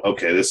sketch out,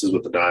 okay, this is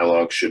what the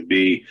dialogue should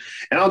be.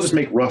 And I'll just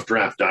make rough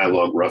draft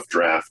dialogue, rough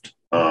draft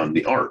on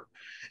the art.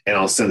 And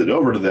I'll send it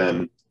over to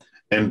them.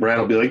 And Brad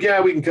will be like,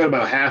 yeah, we can cut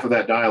about half of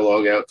that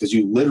dialogue out because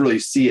you literally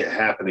see it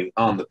happening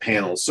on the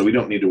panels. So we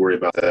don't need to worry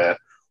about that.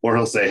 Or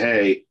he'll say,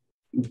 hey,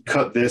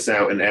 cut this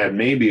out and add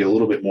maybe a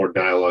little bit more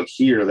dialogue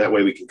here. That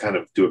way we can kind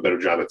of do a better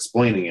job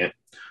explaining it.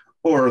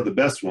 Or the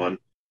best one,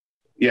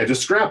 yeah,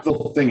 just scrap the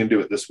whole thing and do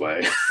it this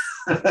way.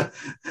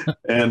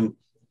 And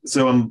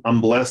so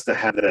I'm blessed to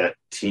have that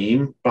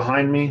team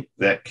behind me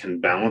that can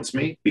balance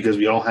me because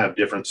we all have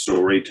different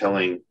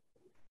storytelling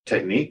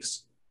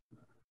techniques.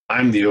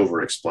 I'm the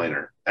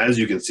over-explainer. As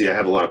you can see, I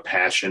have a lot of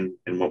passion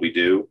in what we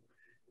do,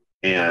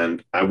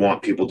 and I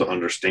want people to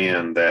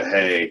understand that,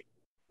 hey,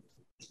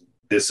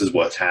 this is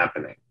what's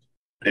happening.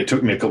 It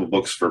took me a couple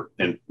books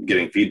and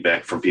getting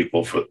feedback from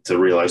people to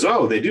realize,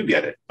 oh, they do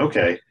get it.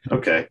 Okay.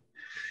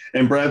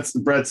 And Brad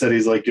said,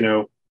 he's like,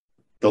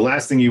 the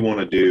last thing you want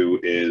to do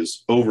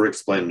is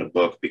over-explain in a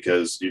book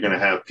because you're going to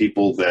have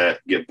people that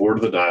get bored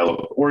of the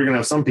dialogue, or you're going to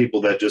have some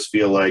people that just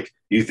feel like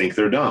you think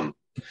they're dumb,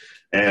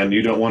 and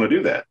you don't want to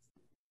do that.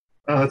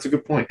 Oh, that's a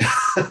good point.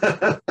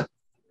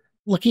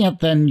 Looking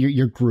at then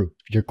your group,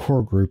 your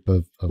core group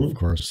of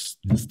course,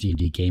 this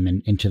D&D game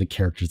and into the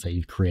characters that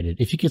you've created,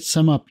 if you could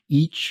sum up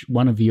each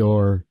one of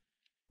your,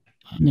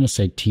 I'm going to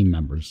say team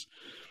members,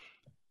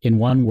 in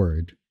one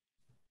word,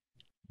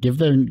 give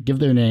their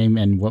name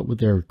and what would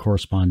their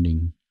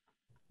corresponding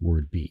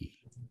word be?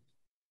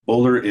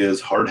 Boulder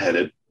is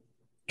hard-headed.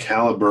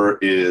 Caliber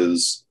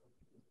is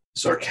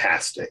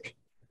sarcastic.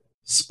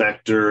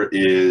 Spectre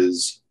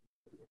is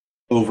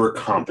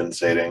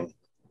overcompensating.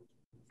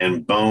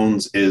 And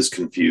Bones is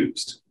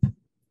confused.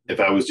 If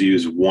I was to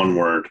use one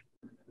word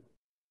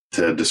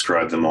to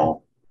describe them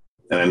all,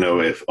 and I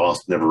know if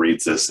Austin never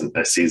reads this and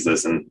sees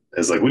this and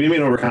is like, what do you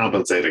mean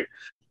overcompensating?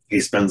 He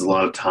spends a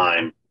lot of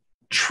time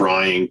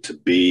trying to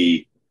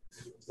be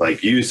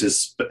like use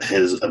his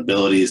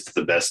abilities to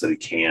the best that he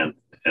can,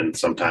 and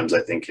sometimes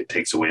I think it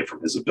takes away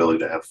from his ability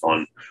to have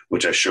fun,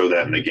 which I show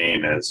that in the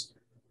game as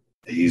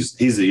he's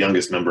the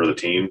youngest member of the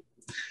team,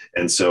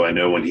 and so I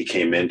know when he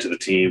came into the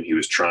team he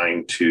was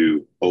trying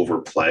to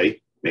overplay,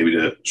 maybe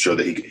to show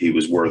that he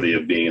was worthy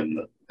of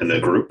being in the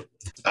group.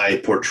 I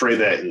portray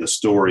that in the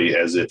story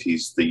as if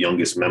he's the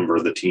youngest member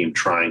of the team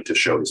trying to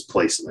show his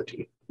place in the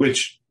team,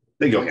 which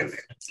they go hand in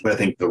hand. But I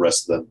think the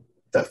rest of them,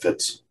 that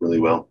fits really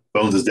well.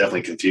 Bones is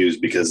definitely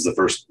confused because the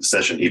first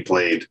session he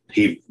played,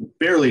 he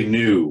barely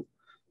knew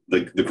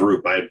the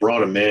group. I had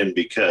brought him in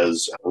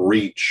because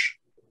Reach,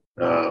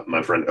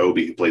 my friend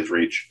Obi, who plays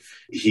Reach,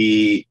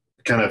 he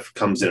kind of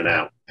comes in and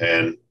out.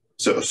 And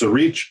so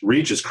Reach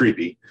is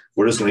creepy.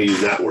 We're just going to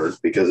use that word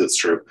because it's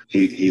true.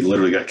 He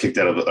literally got kicked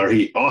out of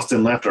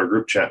Austin left our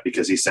group chat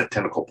because he sent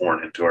tentacle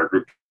porn into our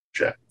group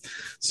chat.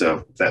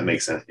 So that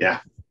makes sense.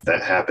 Yeah,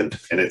 that happened.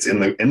 And it's in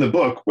the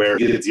book where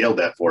he gets yelled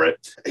at for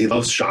it. He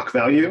loves shock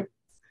value.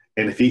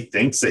 And if he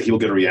thinks that he will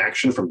get a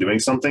reaction from doing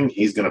something,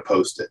 he's going to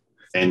post it.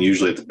 And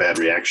usually it's a bad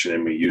reaction,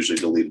 and we usually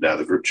delete it out of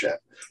the group chat.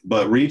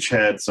 But Reach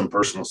had some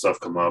personal stuff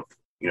come up,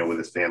 with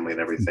his family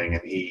and everything,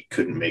 and he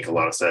couldn't make a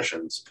lot of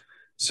sessions.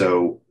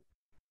 So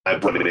I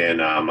brought in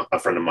a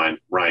friend of mine,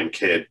 Ryan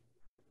Kidd.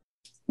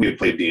 We had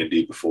played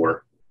D&D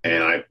before,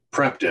 and I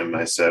prepped him.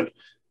 I said,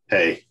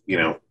 hey,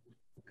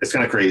 it's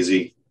kind of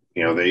crazy.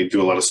 They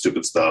do a lot of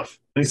stupid stuff.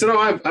 And he said,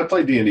 oh, I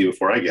played D&D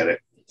before. I get it.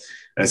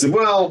 And I said,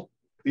 well,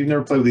 you've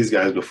never played with these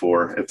guys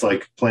before. It's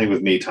like playing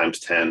with me times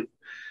 10.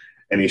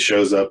 And he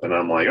shows up, and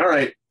I'm like, all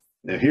right,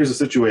 now here's the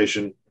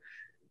situation.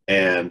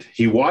 And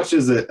he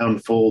watches it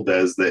unfold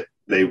as that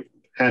they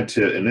had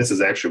to, and this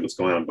is actually what's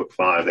going on in book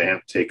 5, they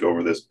have to take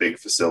over this big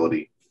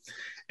facility.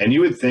 And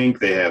you would think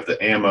they have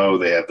the ammo,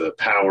 they have the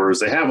powers,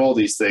 they have all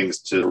these things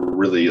to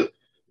really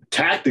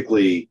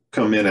tactically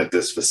come in at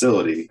this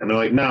facility. And they're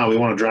like, no, we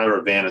want to drive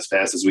our van as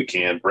fast as we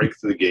can, break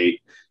through the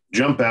gate,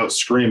 jump out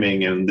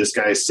screaming, and this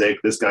guy's sick,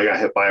 this guy got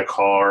hit by a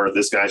car,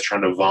 this guy's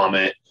trying to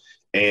vomit,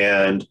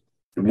 and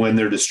when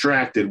they're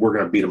distracted, we're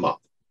going to beat them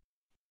up.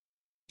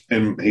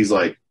 And he's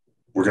like,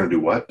 we're going to do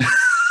what?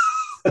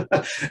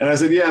 And I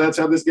said, yeah, that's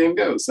how this game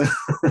goes.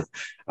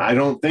 I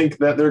don't think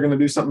that they're going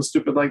to do something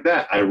stupid like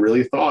that. I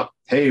really thought,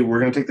 hey, we're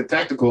going to take the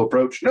tactical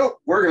approach. No,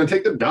 we're going to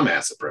take the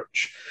dumbass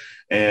approach.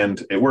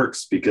 And it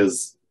works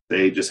because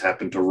they just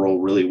happen to roll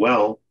really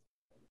well.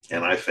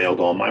 And I failed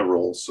all my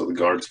rolls. So the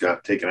guards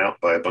got taken out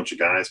by a bunch of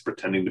guys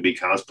pretending to be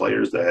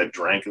cosplayers that had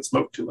drank and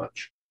smoked too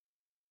much.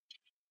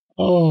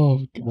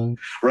 Oh, God.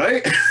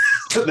 Right?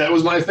 That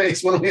was my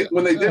face when they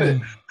did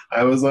it.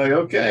 I was like,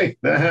 okay,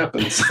 that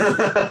happens.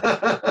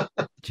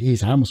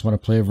 Jeez, I almost want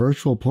to play a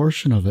virtual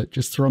portion of it.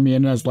 Just throw me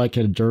in as like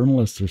a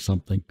journalist or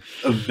something.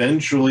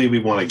 Eventually, we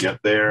want to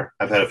get there.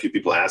 I've had a few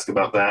people ask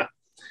about that.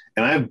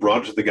 And I've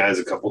brought it to the guys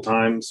a couple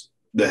times.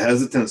 The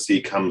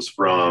hesitancy comes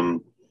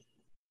from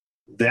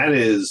that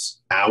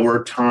is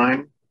our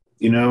time,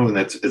 and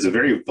it's a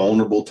very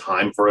vulnerable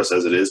time for us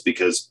as it is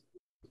because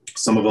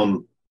some of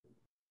them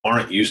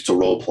aren't used to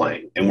role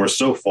playing, and we're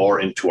so far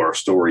into our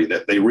story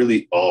that they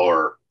really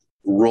are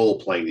role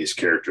playing these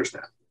characters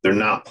now. They're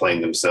not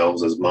playing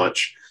themselves as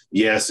much.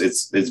 Yes,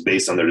 it's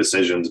based on their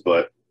decisions,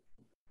 but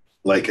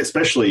like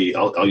especially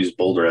I'll use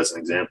Boulder as an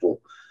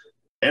example.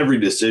 Every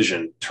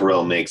decision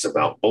Terrell makes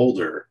about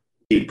Boulder,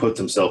 he puts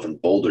himself in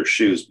Boulder's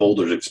shoes.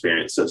 Boulder's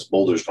experienced this.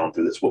 Boulder's gone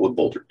through this. What would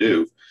Boulder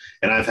do?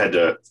 And I've had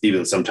to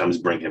even sometimes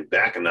bring him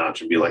back a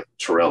notch and be like,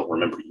 Terrell,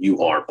 remember,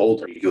 you are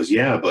Boulder. He goes,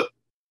 yeah, but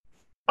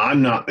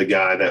I'm not the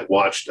guy that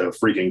watched a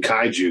freaking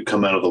kaiju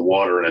come out of the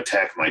water and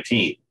attack my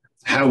team.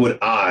 How would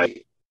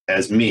I,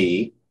 as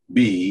me,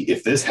 be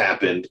if this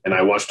happened and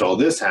I watched all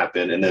this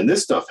happen and then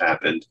this stuff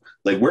happened?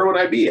 Like, where would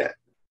I be at?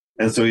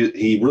 And so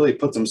he really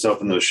puts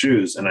himself in those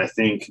shoes. And I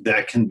think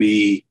that can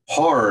be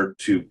hard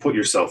to put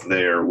yourself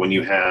there when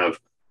you have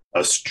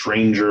a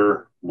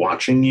stranger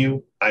watching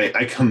you.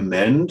 I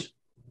commend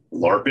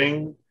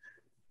LARPing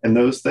and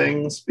those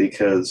things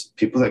because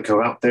people that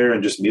go out there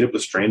and just meet up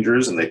with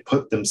strangers and they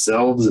put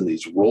themselves in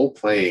these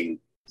role-playing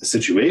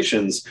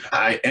situations,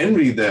 I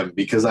envy them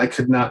because I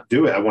could not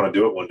do it. I want to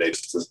do it one day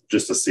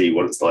just to see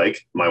what it's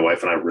like. My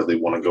wife and I really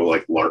want to go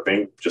like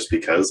LARPing just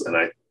because. And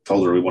I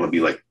told her we want to be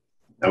like,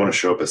 I want to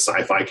show up as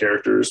sci-fi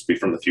characters, be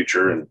from the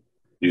future and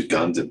use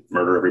guns and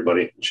murder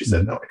everybody. And she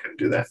said, no, I couldn't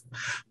do that.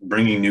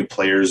 Bringing new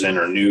players in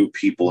or new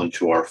people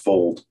into our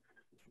fold,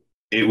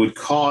 it would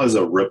cause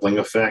a rippling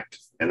effect.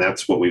 And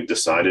that's what we've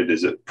decided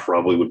is it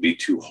probably would be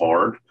too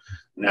hard.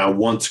 Now,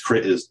 once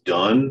Crit is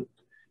done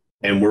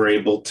and we're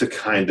able to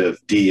kind of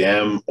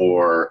DM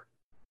or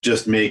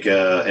just make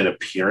an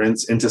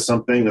appearance into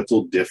something that's a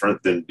little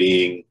different than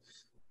being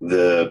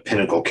the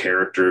pinnacle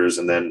characters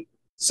and then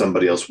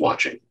somebody else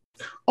watching.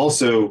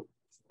 Also,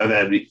 I've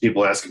had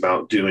people ask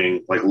about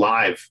doing like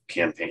live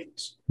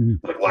campaigns,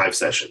 like live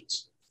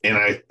sessions. And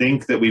I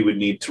think that we would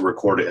need to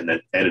record it and then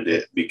edit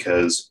it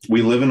because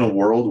we live in a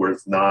world where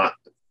it's not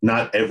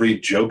every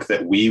joke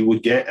that we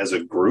would get as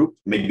a group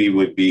maybe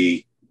would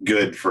be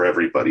good for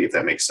everybody, if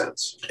that makes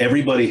sense.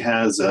 Everybody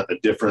has a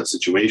different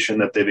situation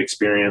that they've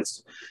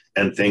experienced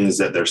and things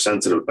that they're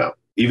sensitive about.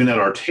 Even at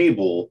our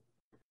table,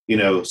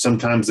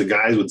 sometimes the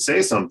guys would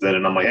say something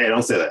and I'm like, hey,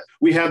 don't say that.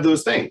 We have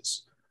those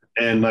things.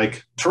 And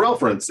like Terrell,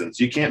 for instance,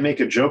 you can't make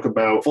a joke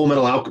about Full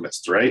Metal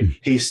Alchemist, right?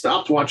 He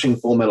stopped watching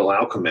Full Metal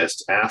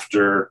Alchemist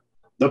after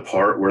the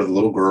part where the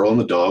little girl and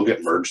the dog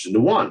get merged into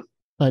one.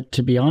 But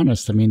to be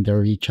honest, I mean,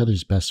 they're each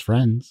other's best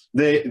friends.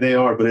 They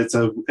are, but it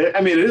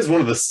is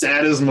one of the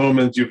saddest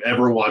moments you've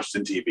ever watched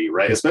in TV,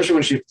 right? Especially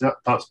when she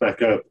pops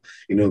back up,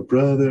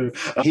 brother.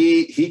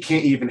 He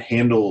can't even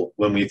handle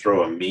when we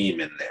throw a meme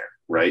in there,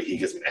 right? He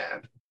gets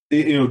mad.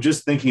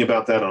 just thinking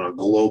about that on a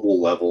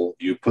global level,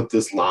 you put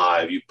this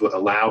live,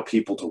 allow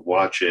people to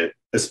watch it,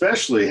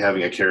 especially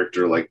having a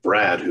character like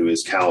Brad, who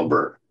is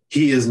Caliber.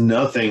 He is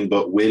nothing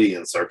but witty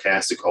and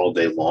sarcastic all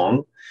day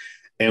long.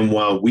 And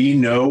while we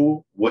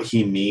know what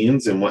he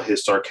means and what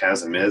his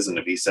sarcasm is, and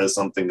if he says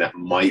something that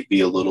might be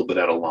a little bit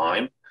out of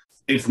line,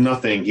 it's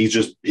nothing. He's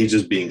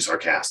just being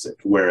sarcastic.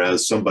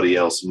 Whereas somebody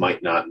else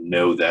might not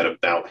know that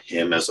about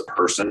him as a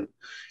person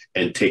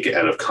and take it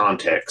out of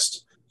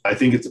context. I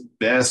think it's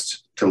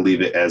best to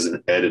leave it as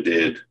an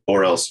edited,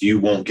 or else you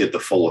won't get the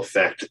full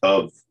effect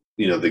of,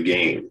 the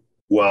game.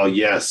 While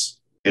yes,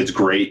 it's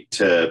great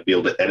to be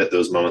able to edit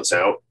those moments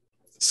out,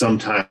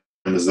 sometimes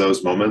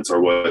those moments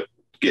are what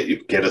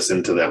get us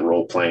into that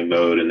role-playing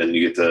mode, and then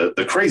you get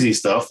the crazy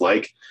stuff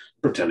like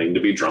pretending to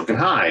be drunk and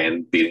high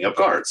and beating up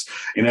guards.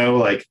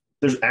 Like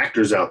there's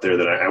actors out there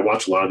that I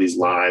watch a lot of these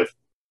live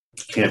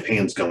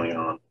campaigns going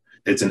on.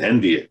 It's an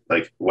envy.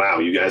 Like, wow,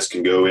 you guys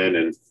can go in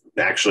and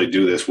actually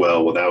do this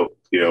well without,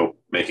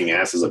 making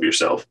asses of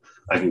yourself.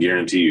 I can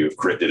guarantee you if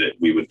C.R.I.T did it,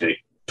 we would make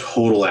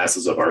total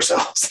asses of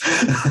ourselves.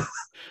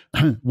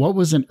 What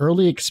was an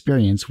early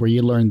experience where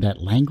you learned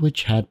that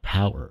language had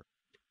power?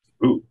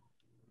 Ooh.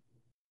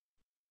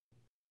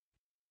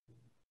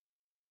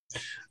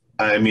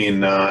 I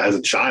mean, as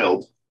a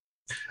child,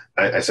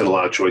 I said a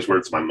lot of choice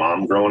words to my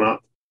mom growing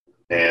up.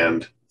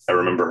 And I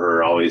remember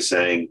her always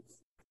saying,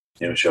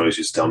 she always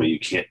used to tell me, you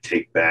can't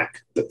take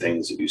back the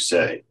things that you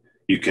say.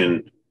 You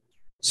can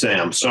say,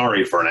 I'm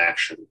sorry for an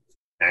action.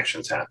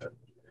 Actions happen.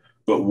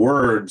 But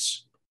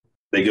words,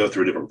 they go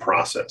through a different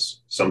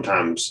process.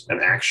 Sometimes an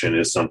action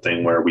is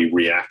something where we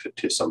reacted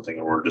to something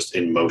or we're just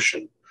in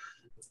motion.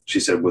 She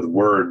said, with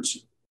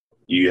words,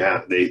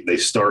 they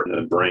start in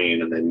the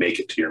brain and they make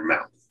it to your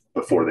mouth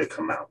before they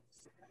come out.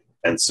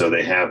 And so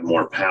they have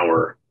more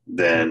power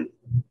than,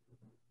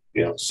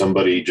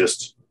 somebody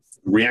just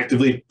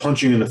reactively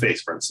punching you in the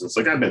face, for instance.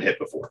 Like I've been hit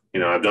before,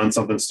 I've done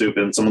something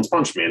stupid and someone's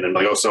punched me and then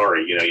like, oh,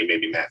 sorry, you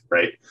made me mad,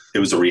 right? It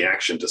was a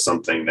reaction to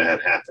something that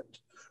had happened.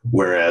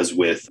 Whereas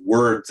with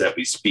words that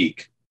we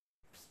speak,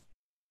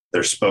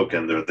 they're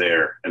spoken, they're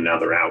there, and now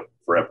they're out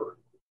forever.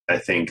 I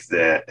think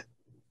that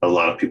a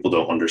lot of people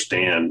don't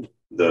understand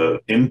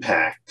the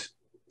impact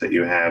that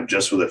you have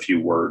just with a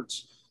few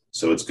words.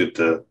 So it's good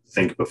to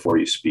think before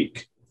you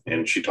speak.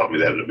 And she taught me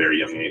that at a very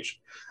young age.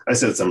 I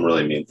said some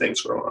really mean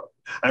things growing up.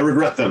 I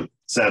regret them,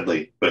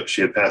 sadly, but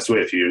she had passed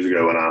away a few years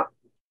ago, and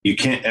you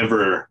can't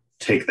ever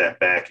take that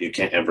back. You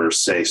can't ever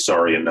say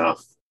sorry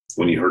enough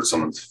when you hurt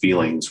someone's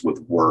feelings with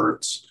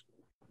words.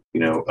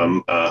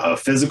 A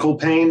physical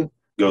pain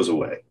goes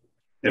away.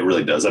 It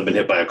really does. I've been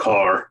hit by a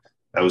car.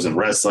 I was in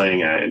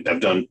wrestling. I've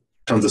done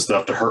tons of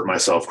stuff to hurt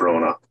myself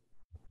growing up.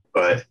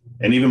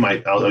 And even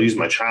I'll use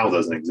my child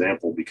as an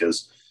example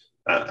because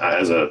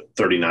as a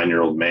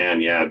 39-year-old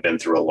man, I've been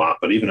through a lot,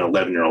 but even an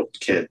 11-year-old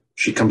kid,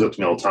 she comes up to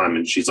me all the time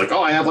and she's like,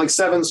 oh, I have like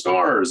 7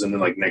 scars. And then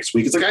like next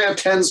week, it's like, I have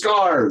 10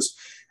 scars.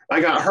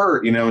 I got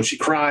hurt, and she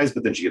cries,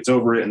 but then she gets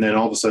over it. And then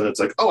all of a sudden it's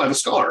like, oh, I have a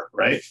scar.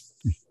 Right.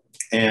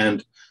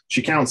 And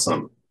she counts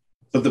them,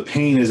 but the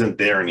pain isn't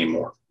there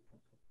anymore.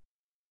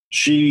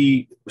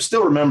 She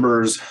still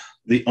remembers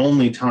the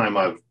only time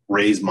I've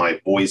raised my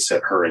voice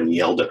at her and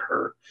yelled at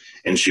her.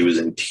 And she was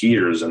in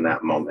tears in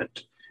that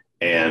moment.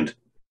 And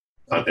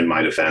in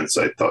my defense,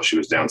 I thought she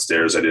was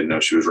downstairs. I didn't know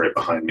she was right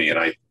behind me. And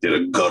I did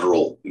a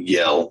guttural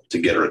yell to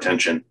get her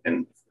attention.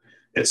 And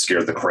it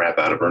scared the crap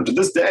out of her. And to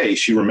this day,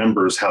 she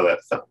remembers how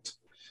that felt.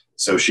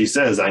 So she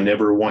says, I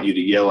never want you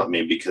to yell at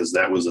me because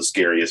that was the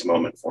scariest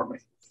moment for me.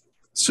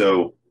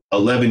 So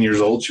 11 years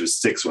old, she was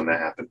 6 when that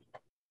happened.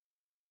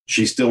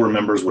 She still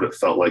remembers what it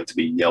felt like to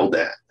be yelled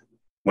at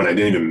when I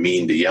didn't even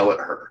mean to yell at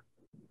her.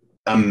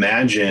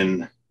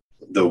 Imagine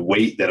the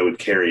weight that it would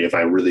carry if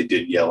I really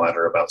did yell at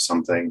her about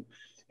something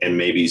and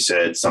maybe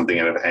said something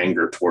out of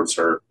anger towards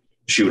her.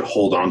 She would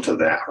hold on to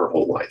that her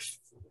whole life.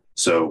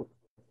 So,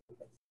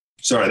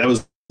 sorry, that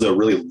was a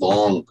really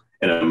long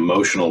and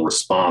emotional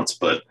response,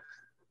 but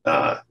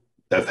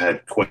I've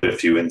had quite a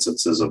few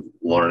instances of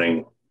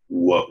learning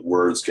what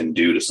words can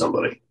do to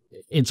somebody.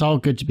 It's all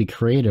good to be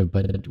creative,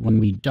 but when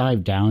we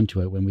dive down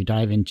to it, when we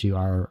dive into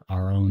our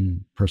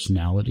own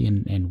personality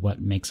and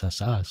what makes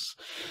us us,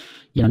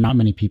 not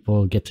many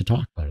people get to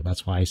talk about it.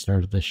 That's why I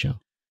started this show.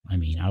 I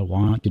mean, I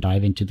want to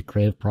dive into the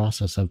creative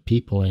process of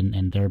people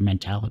and their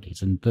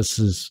mentalities. And this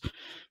is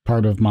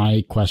part of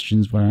my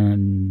questions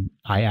when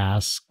I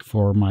ask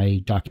for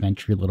my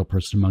documentary, Little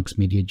Person Amongst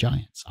Media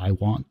Giants. I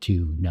want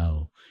to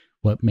know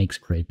what makes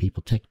creative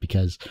people tick,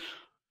 because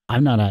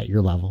I'm not at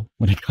your level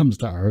when it comes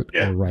to art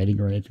or writing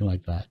or anything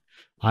like that.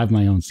 I have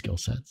my own skill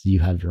sets.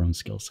 You have your own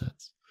skill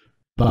sets.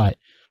 But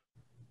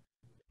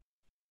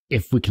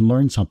if we can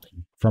learn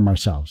something from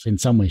ourselves in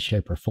some way,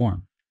 shape, or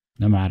form,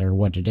 no matter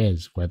what it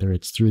is, whether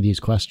it's through these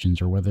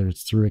questions or whether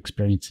it's through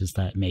experiences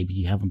that maybe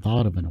you haven't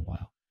thought of in a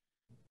while,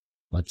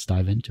 let's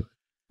dive into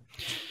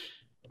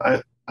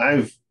it.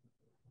 I've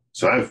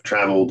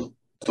traveled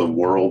the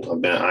world.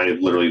 I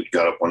literally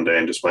got up one day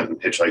and just went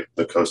and hitchhiked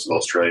the coast of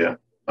Australia.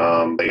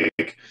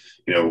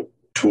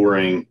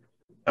 Touring,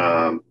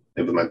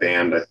 with my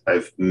band,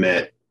 I've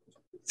met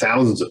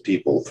thousands of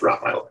people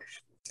throughout my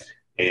life.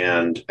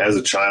 And as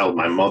a child,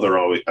 my mother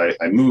always,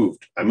 I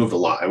moved a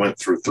lot. I went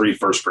through 3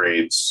 first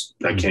grades.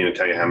 I can't even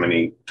tell you how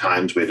many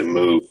times we had to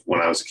move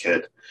when I was a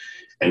kid.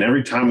 And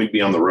every time we'd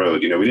be on the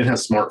road, we didn't have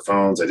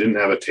smartphones. I didn't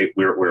have a tape.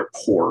 We were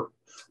poor.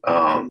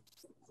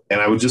 And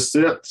I would just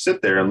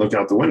sit there and look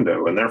out the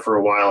window. And there for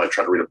a while, I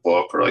tried to read a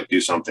book or like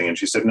do something. And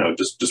she said, no,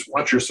 just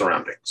watch your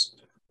surroundings.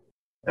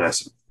 And I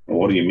said, well,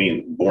 what do you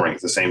mean boring?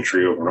 It's the same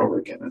tree over and over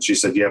again. And she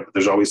said, yeah, but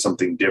there's always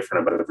something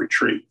different about every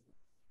tree.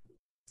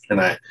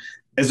 And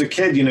as a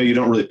kid, you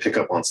don't really pick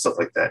up on stuff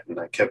like that. And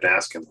I kept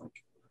asking, like,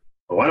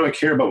 well, why do I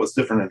care about what's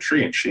different in a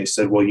tree? And she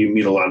said, well, you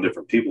meet a lot of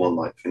different people in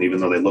life. And even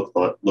though they look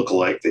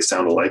alike, they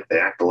sound alike, they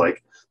act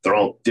alike, they're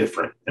all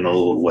different in a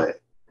little way.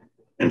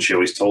 And she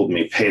always told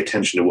me, pay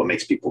attention to what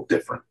makes people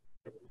different,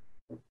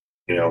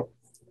 and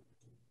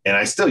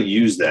I still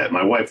use that.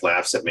 My wife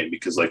laughs at me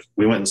because like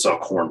we went and saw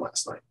Korn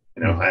last night.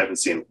 I haven't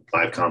seen a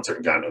live concert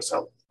in God knows how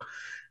long.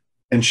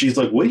 And she's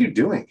like, what are you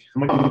doing?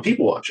 I'm like, I'm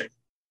people watching.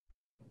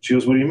 She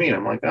goes, what do you mean?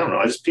 I'm like, I don't know.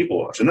 I just people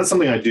watch. And that's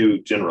something I do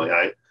generally.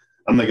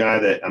 I'm the guy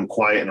that I'm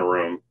quiet in a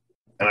room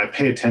and I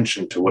pay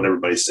attention to what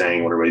everybody's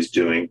saying, what everybody's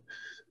doing,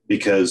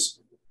 because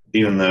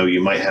even though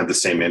you might have the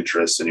same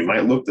interests and you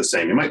might look the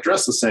same, you might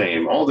dress the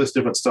same, all this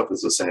different stuff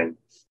is the same.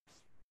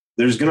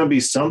 There's going to be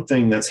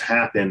something that's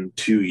happened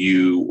to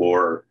you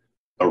or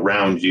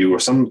around you or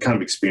some kind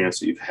of experience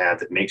that you've had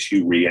that makes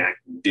you react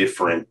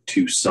different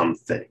to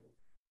something.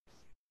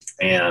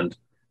 And,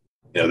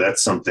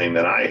 that's something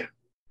that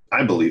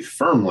I believe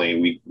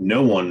firmly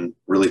no one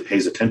really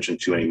pays attention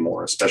to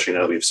anymore, especially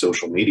now that we have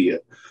social media.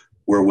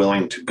 We're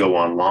willing to go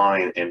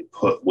online and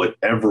put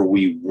whatever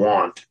we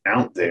want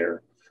out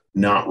there,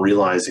 not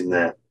realizing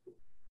that,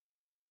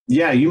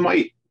 yeah, you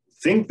might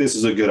think this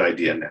is a good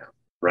idea now,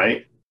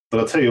 right? But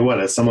I'll tell you what,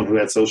 as someone who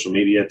had social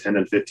media 10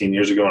 and 15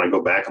 years ago, and I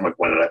go back, I'm like,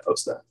 why did I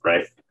post that,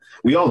 right?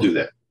 We all do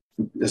that.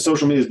 The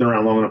social media has been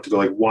around long enough to go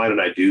like, why did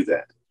I do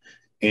that?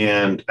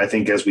 And I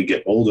think as we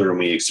get older and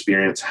we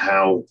experience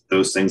how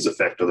those things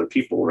affect other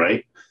people,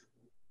 right,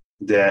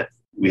 that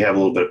we have a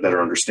little bit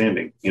better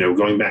understanding.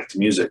 Going back to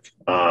music,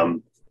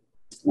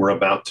 we're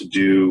about to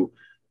do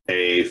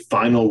a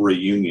final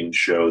reunion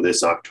show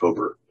this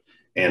October.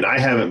 And I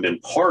haven't been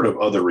part of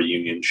other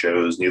reunion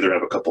shows. Neither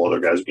have a couple other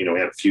guys. We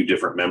had a few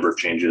different member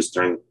changes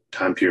during the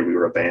time period we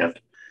were a band.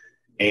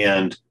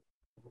 And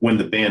when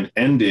the band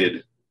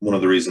ended, one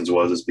of the reasons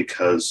is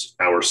because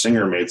our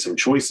singer made some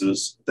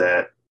choices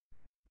that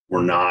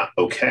were not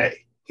okay.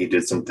 He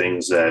did some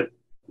things that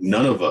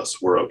none of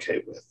us were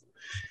okay with.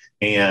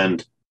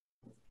 And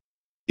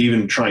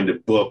even trying to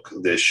book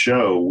this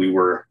show, we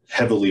were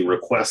heavily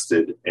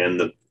requested, and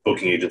the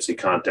booking agency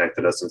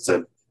contacted us and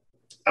said,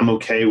 I'm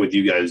okay with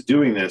you guys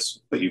doing this,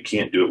 but you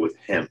can't do it with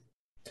him.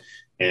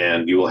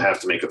 And you will have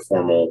to make a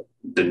formal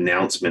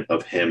denouncement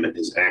of him and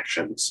his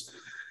actions.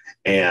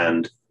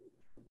 And,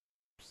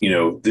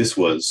 this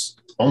was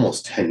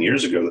almost 10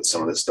 years ago that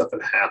some of this stuff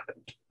had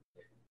happened.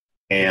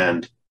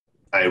 And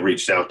I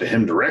reached out to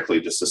him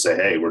directly just to say,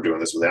 hey, we're doing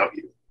this without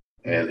you.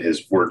 And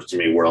his words to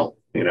me were,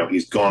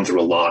 he's gone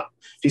through a lot.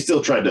 He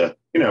still tried to,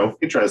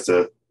 he tries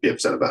to be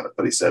upset about it,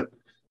 but he said,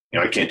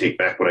 I can't take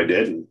back what I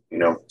did, and,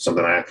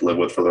 something I have to live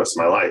with for the rest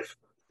of my life.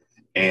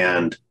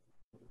 And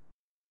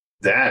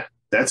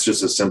that's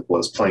just as simple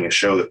as playing a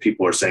show that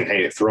people are saying,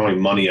 hey,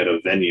 throwing money at a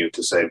venue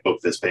to say,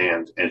 book this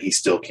band, and he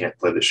still can't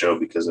play the show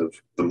because of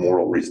the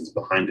moral reasons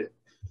behind it.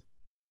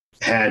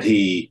 Had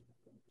he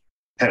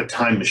had a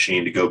time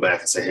machine to go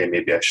back and say, hey,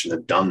 maybe I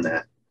shouldn't have done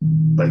that,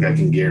 like I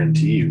can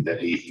guarantee you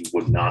that he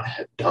would not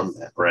have done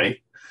that, right?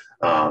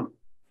 I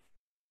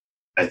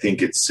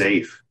think it's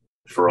safe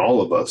for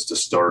all of us to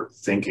start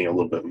thinking a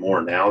little bit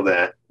more now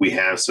that we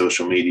have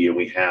social media,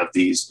 we have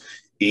these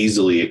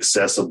easily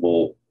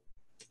accessible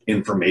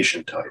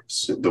information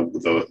types.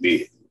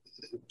 The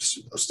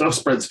stuff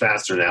spreads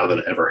faster now than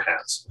it ever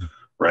has,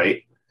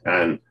 right?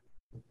 And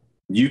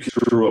you can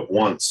screw up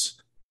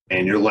once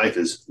and your life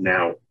is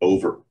now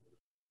over.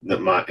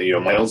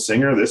 My old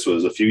singer, this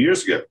was a few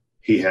years ago.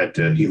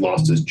 He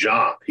lost his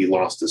job. He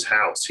lost his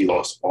house. He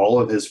lost all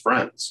of his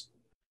friends.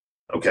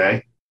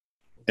 Okay.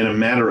 In a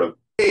matter of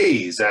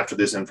days after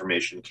this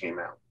information came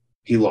out,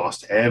 he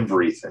lost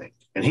everything.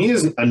 And he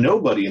is a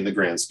nobody in the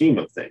grand scheme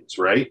of things,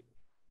 right?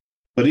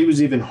 But it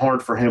was even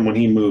hard for him when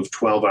he moved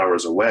 12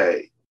 hours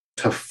away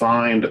to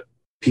find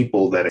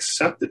people that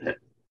accepted him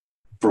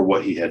for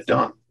what he had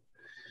done.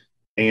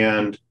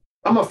 And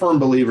I'm a firm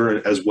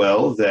believer as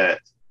well that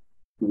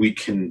we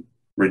can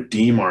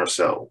redeem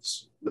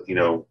ourselves.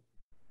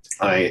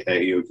 I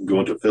can go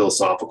into a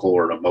philosophical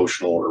or an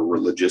emotional or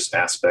religious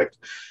aspect.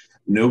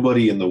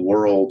 Nobody in the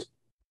world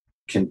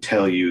can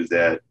tell you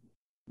that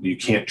you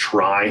can't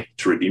try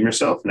to redeem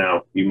yourself.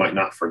 Now, you might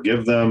not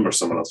forgive them or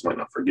someone else might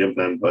not forgive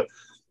them, but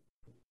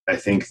I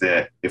think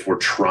that if we're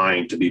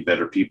trying to be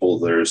better people,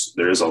 there is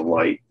a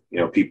light.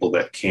 People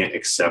that can't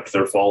accept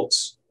their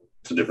faults,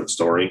 it's a different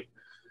story.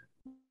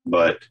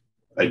 But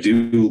I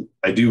do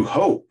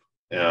hope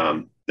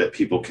that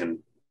people can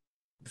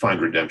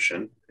find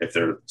redemption if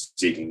they're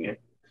seeking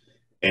it.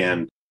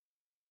 And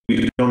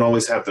we don't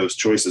always have those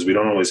choices. We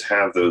don't always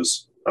have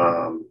those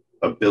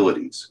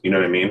abilities. You know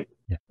what I mean?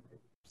 Yeah.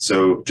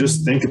 So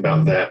just think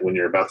about that when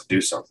you're about to do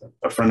something.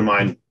 A friend of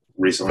mine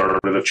recently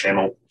started a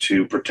channel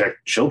to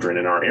protect children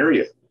in our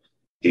area.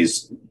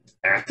 He's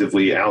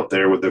actively out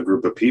there with a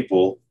group of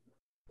people.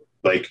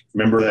 Like,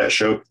 remember that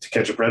show To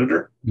Catch a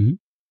Predator? Mm-hmm.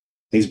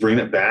 He's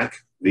bringing it back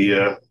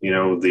via,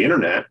 the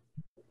internet.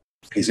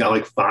 He's got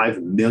like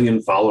 5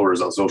 million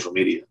followers on social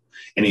media,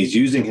 and he's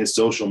using his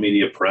social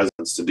media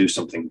presence to do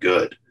something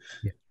good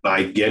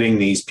by getting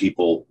these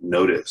people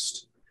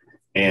noticed.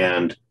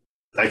 And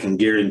I can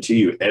guarantee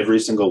you every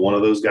single one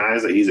of those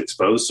guys that he's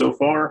exposed so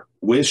far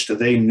wished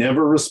they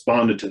never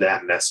responded to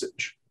that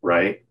message,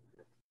 right?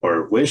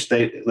 Or wish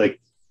they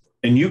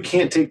and you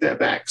can't take that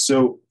back.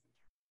 So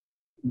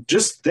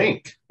just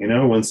think,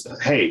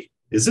 hey,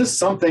 is this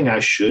something I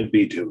should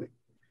be doing?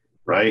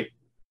 Right?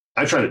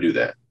 I try to do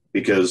that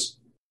because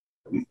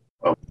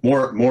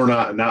more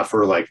not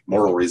for like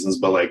moral reasons,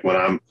 but like when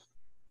I'm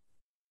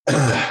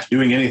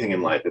doing anything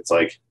in life, it's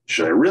like,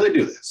 should I really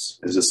do this?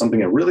 Is this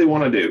something I really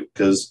want to do?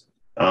 Because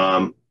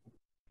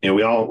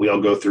we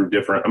all go through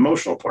different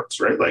emotional parts,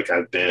 right? Like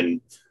I've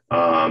been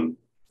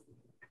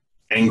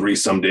angry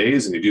some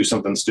days, and you do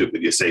something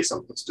stupid, you say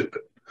something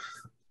stupid.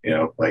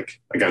 Like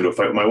I got into a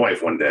fight with my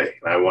wife one day,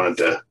 and I wanted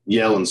to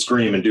yell and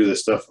scream and do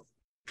this stuff.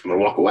 I'm going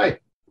to walk away.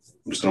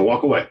 I'm just going to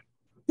walk away.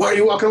 Why are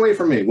you walking away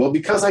from me? Well,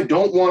 because I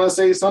don't want to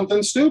say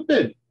something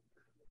stupid.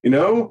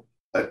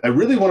 I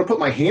really want to put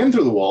my hand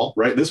through the wall,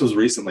 right? This was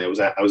recently.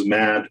 I was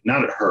mad,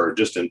 not at her,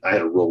 I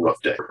had a real rough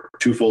day.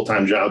 2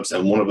 full-time jobs,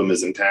 and one of them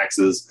is in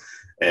taxes.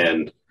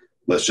 And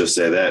let's just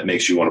say that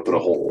makes you want to put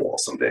a hole in the wall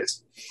some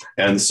days.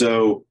 And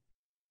so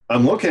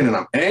I'm looking and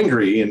I'm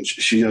angry, and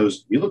she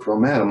goes, "You look real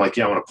mad." I'm like,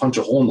 "Yeah, I want to punch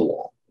a hole in the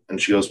wall."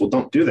 And she goes, "Well,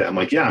 don't do that." I'm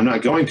like, "Yeah, I'm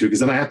not going to, because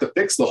then I have to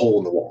fix the hole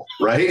in the wall,"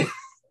 right?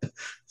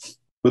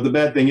 But the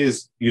bad thing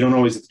is you don't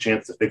always get the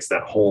chance to fix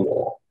that hole in the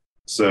wall.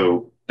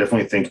 So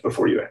definitely think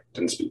before you act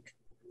and speak.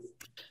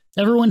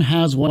 Everyone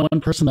has one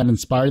person that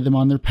inspired them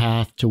on their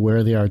path to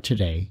where they are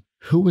today.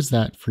 Who was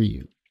that for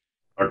you?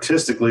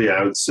 Artistically,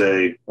 I would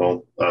say,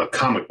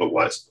 comic book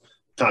wise,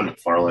 Todd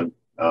McFarlane.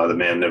 The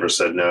man never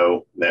said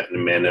no. That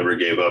man never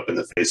gave up in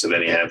the face of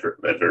any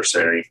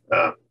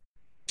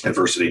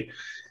adversity.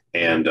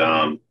 And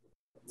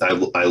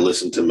I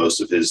listened to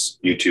most of his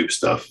YouTube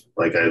stuff.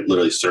 Like I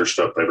literally searched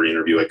up every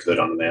interview I could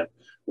on the man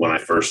when I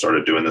first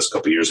started doing this a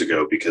couple years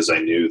ago, because I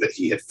knew that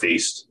he had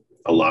faced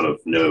a lot of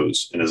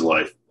no's in his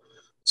life.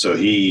 So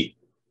he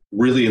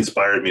really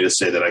inspired me to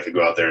say that I could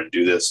go out there and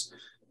do this.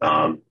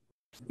 The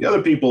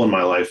other people in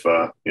my life,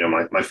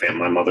 my family,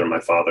 my mother and my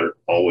father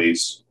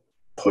always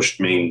pushed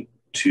me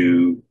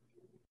to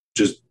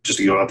just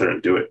to go out there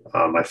and do it.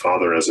 My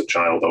father, as a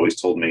child,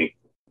 always told me,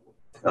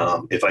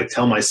 if I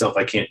tell myself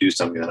I can't do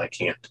something, then I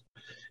can't.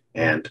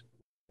 And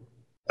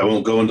I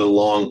won't go into the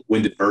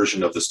long-winded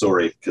version of the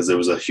story, because there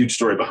was a huge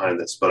story behind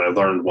this, but I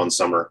learned one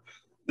summer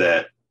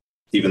that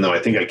even though I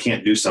think I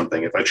can't do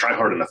something, if I try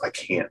hard enough, I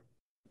can.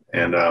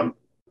 And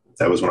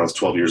that was when I was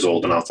 12 years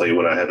old. And I'll tell you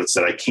what, I haven't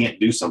said I can't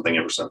do something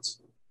ever since.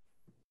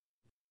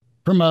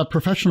 From a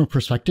professional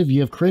perspective,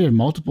 you have created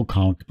multiple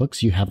comic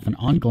books. You have an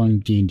ongoing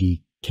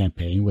D&D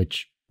campaign,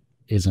 which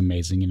is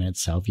amazing in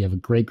itself. You have a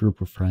great group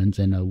of friends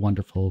and a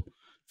wonderful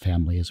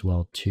family as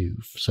well, too.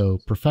 So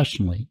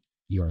professionally,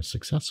 you are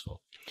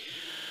successful.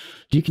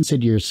 Do you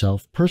consider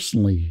yourself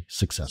personally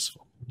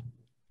successful?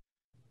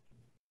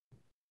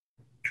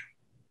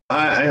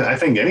 I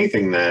think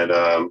anything that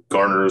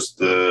garners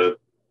the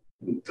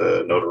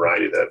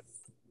notoriety that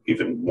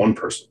even one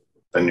person,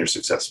 then you're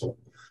successful.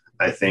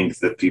 I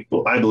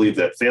believe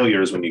that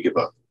failure is when you give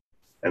up.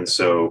 And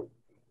so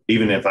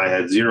even if I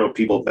had 0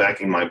 people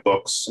backing my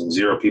books and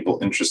 0 people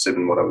interested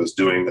in what I was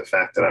doing, the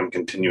fact that I'm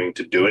continuing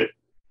to do it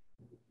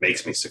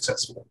makes me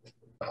successful.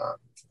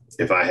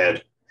 If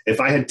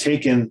I had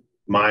taken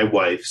my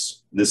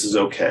wife's "This Is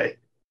Okay"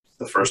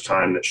 the first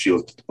time that she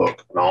looked at the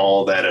book, and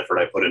all that effort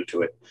I put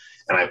into it,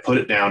 and I put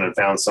it down and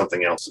found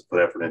something else to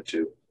put effort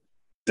into,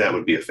 that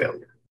would be a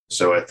failure.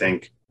 So I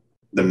think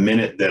the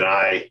minute that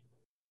I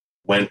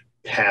went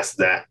past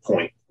that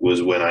point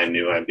was when I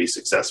knew I'd be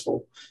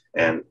successful.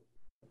 And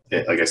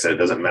like I said, it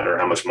doesn't matter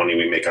how much money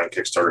we make on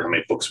Kickstarter, how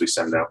many books we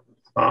send out.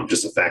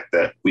 Just the fact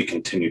that we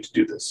continue to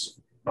do this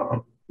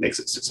makes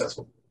it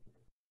successful.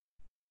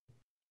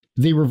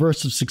 The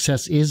reverse of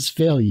success is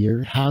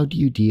failure. How do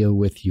you deal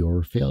with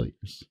your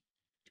failures?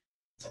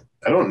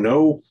 I don't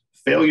know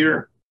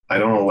failure. I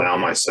don't allow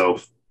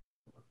myself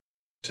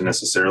to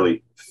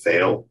necessarily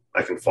fail.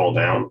 I can fall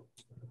down.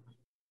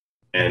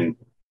 And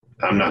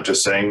I'm not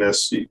just saying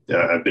this.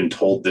 I've been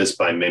told this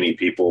by many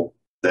people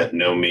that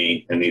know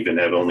me and even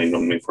have only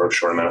known me for a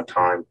short amount of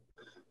time.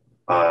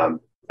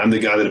 I'm the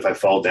guy that if I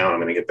fall down, I'm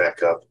going to get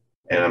back up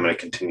and I'm going to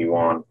continue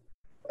on.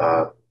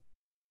 I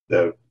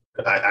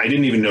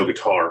didn't even know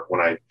guitar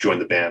when I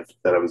joined the band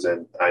that I was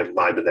in. I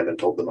lied to them and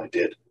told them I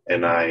did,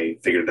 and I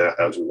figured it out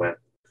as we went.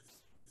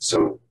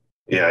 So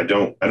yeah, I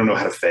don't know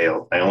how to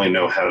fail. I only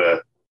know how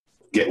to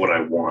get what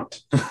I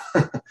want.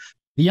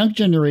 The young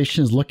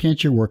generation is looking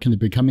at your work and they're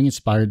becoming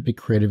inspired to be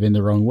creative in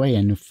their own way.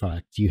 And in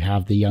fact, you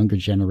have the younger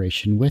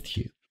generation with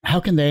you. How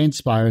can they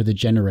inspire the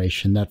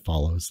generation that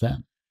follows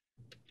them?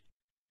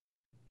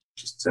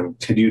 Just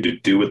continue to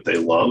do what they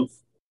love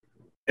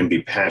and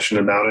be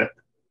passionate about it,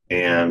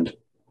 and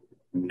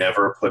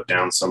never put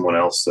down someone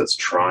else that's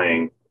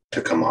trying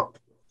to come up,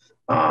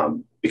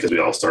 because we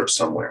all start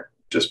somewhere.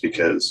 Just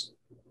because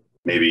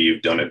maybe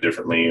you've done it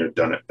differently or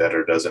done it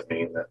better doesn't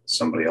mean that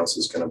somebody else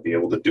is going to be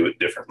able to do it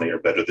differently or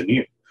better than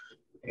you.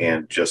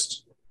 And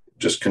just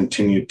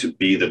continue to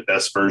be the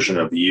best version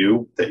of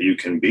you that you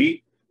can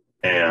be,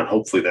 and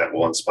hopefully that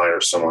will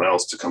inspire someone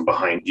else to come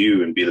behind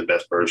you and be the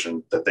best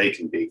version that they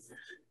can be,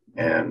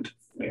 and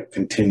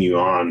continue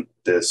on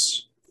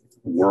this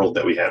world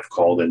that we have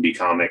called indie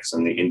comics,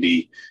 and the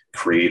indie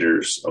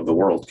creators of the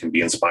world can be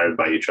inspired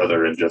by each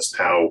other, and just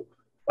how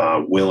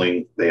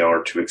willing they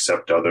are to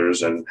accept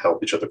others and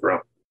help each other grow.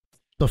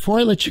 Before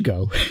I let you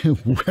go,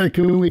 where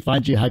can we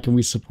find you? How can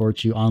we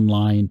support you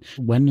online?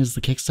 When is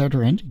the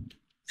Kickstarter ending?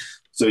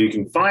 So you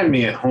can find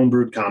me at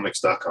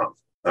homebrewedcomics.com.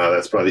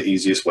 That's probably the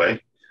easiest way.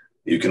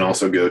 You can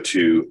also go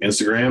to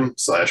Instagram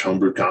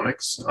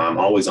 /homebrewedcomics. I'm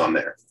always on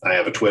there. I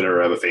have a Twitter,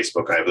 I have a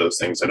Facebook, I have those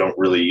things. I don't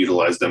really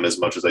utilize them as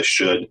much as I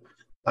should.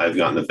 I've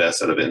gotten the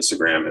best out of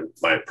Instagram and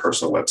my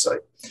personal website.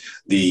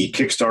 The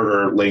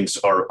Kickstarter links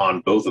are on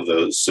both of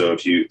those. So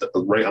if you,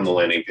 right on the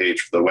landing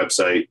page for the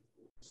website,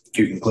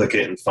 you can click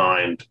it and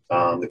find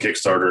the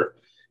Kickstarter.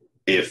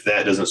 If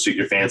that doesn't suit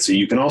your fancy,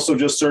 you can also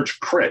just search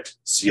C.R.I.T,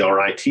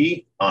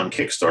 C-R-I-T, on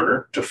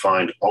Kickstarter to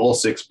find all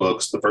 6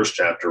 books, the first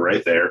chapter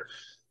right there,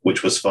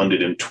 which was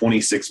funded in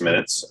 26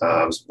 minutes.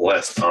 I was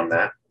blessed on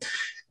that.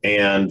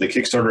 And the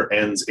Kickstarter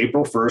ends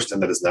April 1st,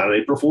 and that is not an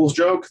April Fool's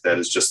joke. That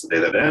is just the day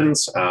that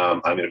ends.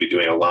 I'm going to be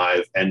doing a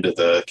live end of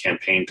the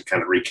campaign to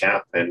kind of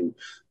recap and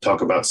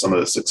talk about some of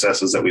the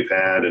successes that we've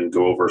had and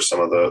go over some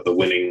of the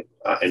winning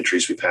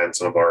entries we've had in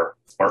some of our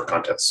art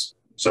contests.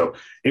 So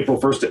April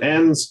 1st it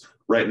ends.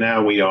 Right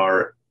now we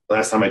are,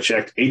 last time I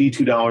checked,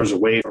 $82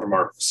 away from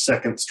our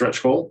second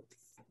stretch goal.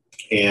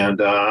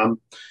 And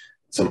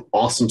some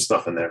awesome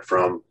stuff in there,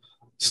 from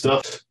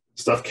stuffed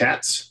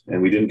cats. And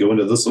we didn't go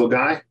into this little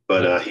guy,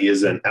 but he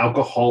is an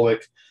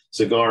alcoholic,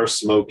 cigar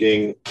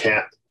smoking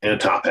cat in a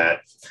top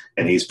hat.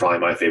 And he's probably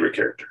my favorite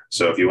character.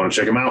 So if you want to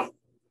check him out,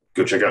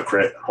 go check out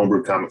C.R.I.T,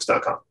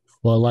 homebrewedcomics.com.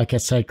 Well, like I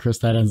said, Chris,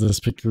 that ends this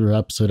particular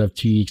episode of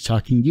Two Geeks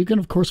Talking. You can,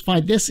 of course,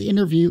 find this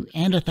interview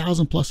and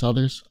 1,000+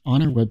 others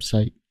on our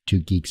website,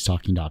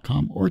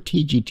 twogeekstalking.com or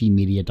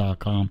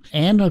tgtmedia.com.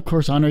 And, of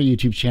course, on our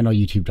YouTube channel,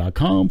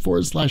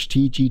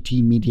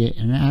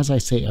 youtube.com/tgtmedia. And as I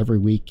say every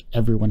week,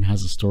 everyone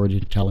has a story to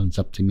tell, and it's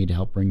up to me to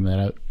help bring that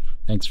out.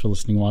 Thanks for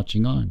listening and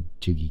watching on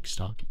Two Geeks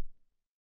Talking.